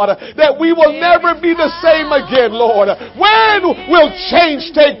 Lord God, that we will never be the same again, Lord. When will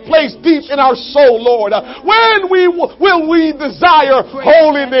change take place deep in our soul, Lord? When will we desire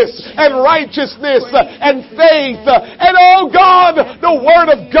holiness and righteousness and faith and, oh God, the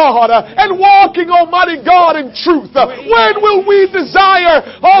Word of God and walking, Almighty God, in truth? When will we desire,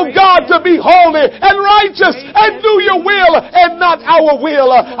 oh God, to be holy and righteous and do your will and not our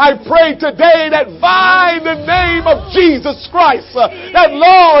will? I pray today that by the name of Jesus Christ, that,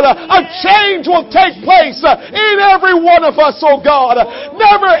 Lord, a change will take place in every one of us, oh God.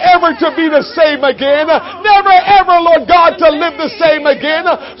 Never ever to be the same again. Never ever, Lord God, to live the same again.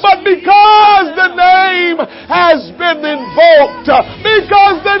 But because the name has been invoked,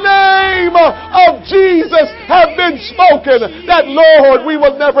 because the name of Jesus has been spoken, that, Lord, we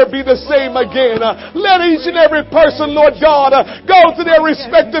will never be the same again. Let each and every person, Lord God, go to their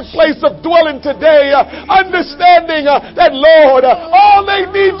respective place of dwelling today, understanding that, Lord, all they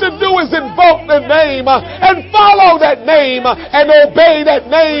need to do is invoke the name and follow that name and obey that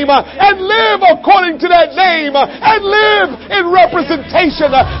name and live according to that name and live in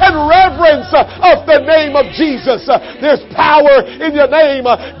representation and reverence of the name of Jesus. There's power in your name.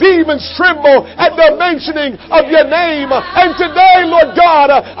 Demons tremble at the mentioning of your name. And today, Lord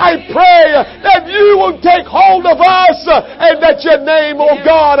God, I pray that you will take hold of us and and that your name, oh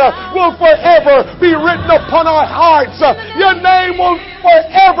God, will forever be written upon our hearts. Your name will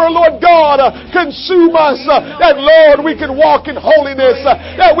forever, Lord God, consume us. That, Lord, we can walk in holiness,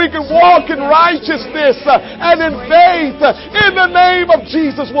 that we can walk in righteousness and in faith. In the name of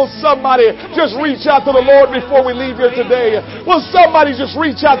Jesus, will somebody just reach out to the Lord before we leave here today? Will somebody just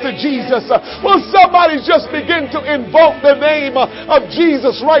reach out to Jesus? Will somebody just begin to invoke the name of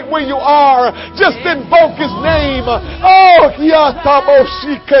Jesus right where you are? Just invoke His name. Oh, in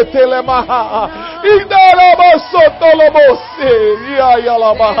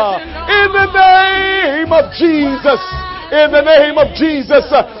the name of Jesus. In the name of Jesus,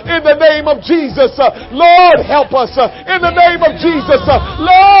 in the name of Jesus, Lord, help us. In the name of Jesus,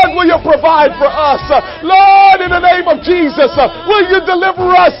 Lord, will you provide for us? Lord, in the name of Jesus, will you deliver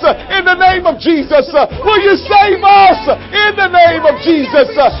us? In the name of Jesus, will you save us? In the name of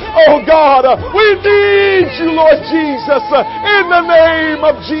Jesus, oh God, we need you, Lord Jesus. In the name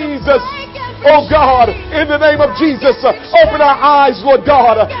of Jesus. Oh God, in the name of Jesus, open our eyes, Lord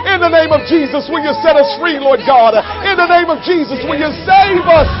God. In the name of Jesus, will you set us free, Lord God? In the name of Jesus, will you save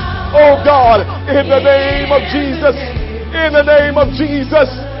us? Oh God, in the name of Jesus, in the name of Jesus.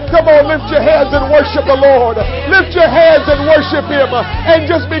 Come on, lift your hands and worship the Lord. Lift your hands and worship Him and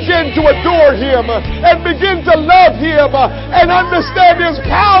just begin to adore Him and begin to love Him and understand there's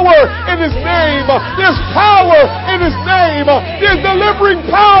power in His name. There's power in His name. There's delivering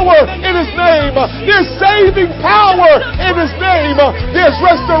power in His name. There's saving power in His name. There's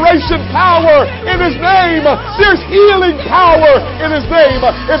restoration power in His name. There's healing power in His name.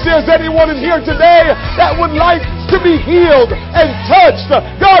 If there's anyone in here today that would like to be healed and touched,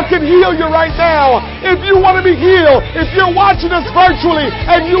 God can heal you right now. If you want to be healed, if you're watching us virtually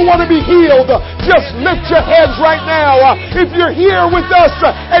and you want to be healed, just lift your hands right now. If you're here with us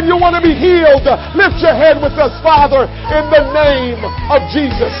and you want to be healed, lift your hand with us, Father, in the name of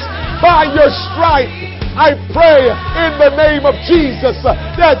Jesus. By your stripe, I pray in the name of Jesus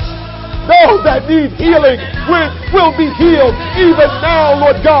that those that need healing will be healed even now,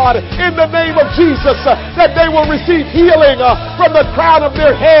 Lord God, in the name of Jesus, that they will receive healing from the crown of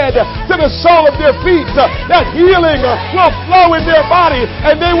their head to the sole of their feet, that healing will flow in their body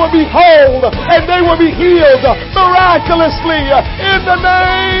and they will be whole and they will be healed miraculously in the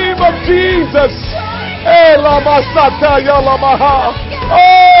name of Jesus.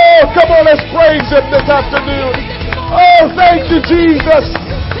 Oh, come on, let's praise Him this afternoon. Oh, thank you, Jesus.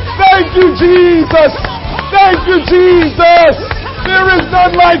 Thank you, Jesus. Thank you, Jesus. There is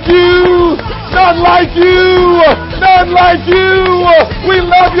none like you. None like you. None like you. We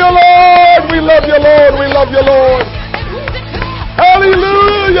love you, Lord. We love you, Lord. We love you, Lord.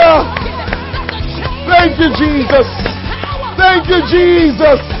 Hallelujah. Thank you, Jesus. Thank you,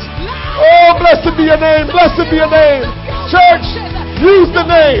 Jesus. Oh, blessed be your name. Blessed be your name. Church, use the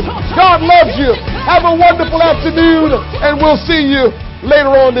name. God loves you. Have a wonderful afternoon, and we'll see you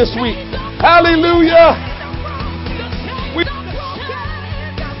later on this week. Hallelujah.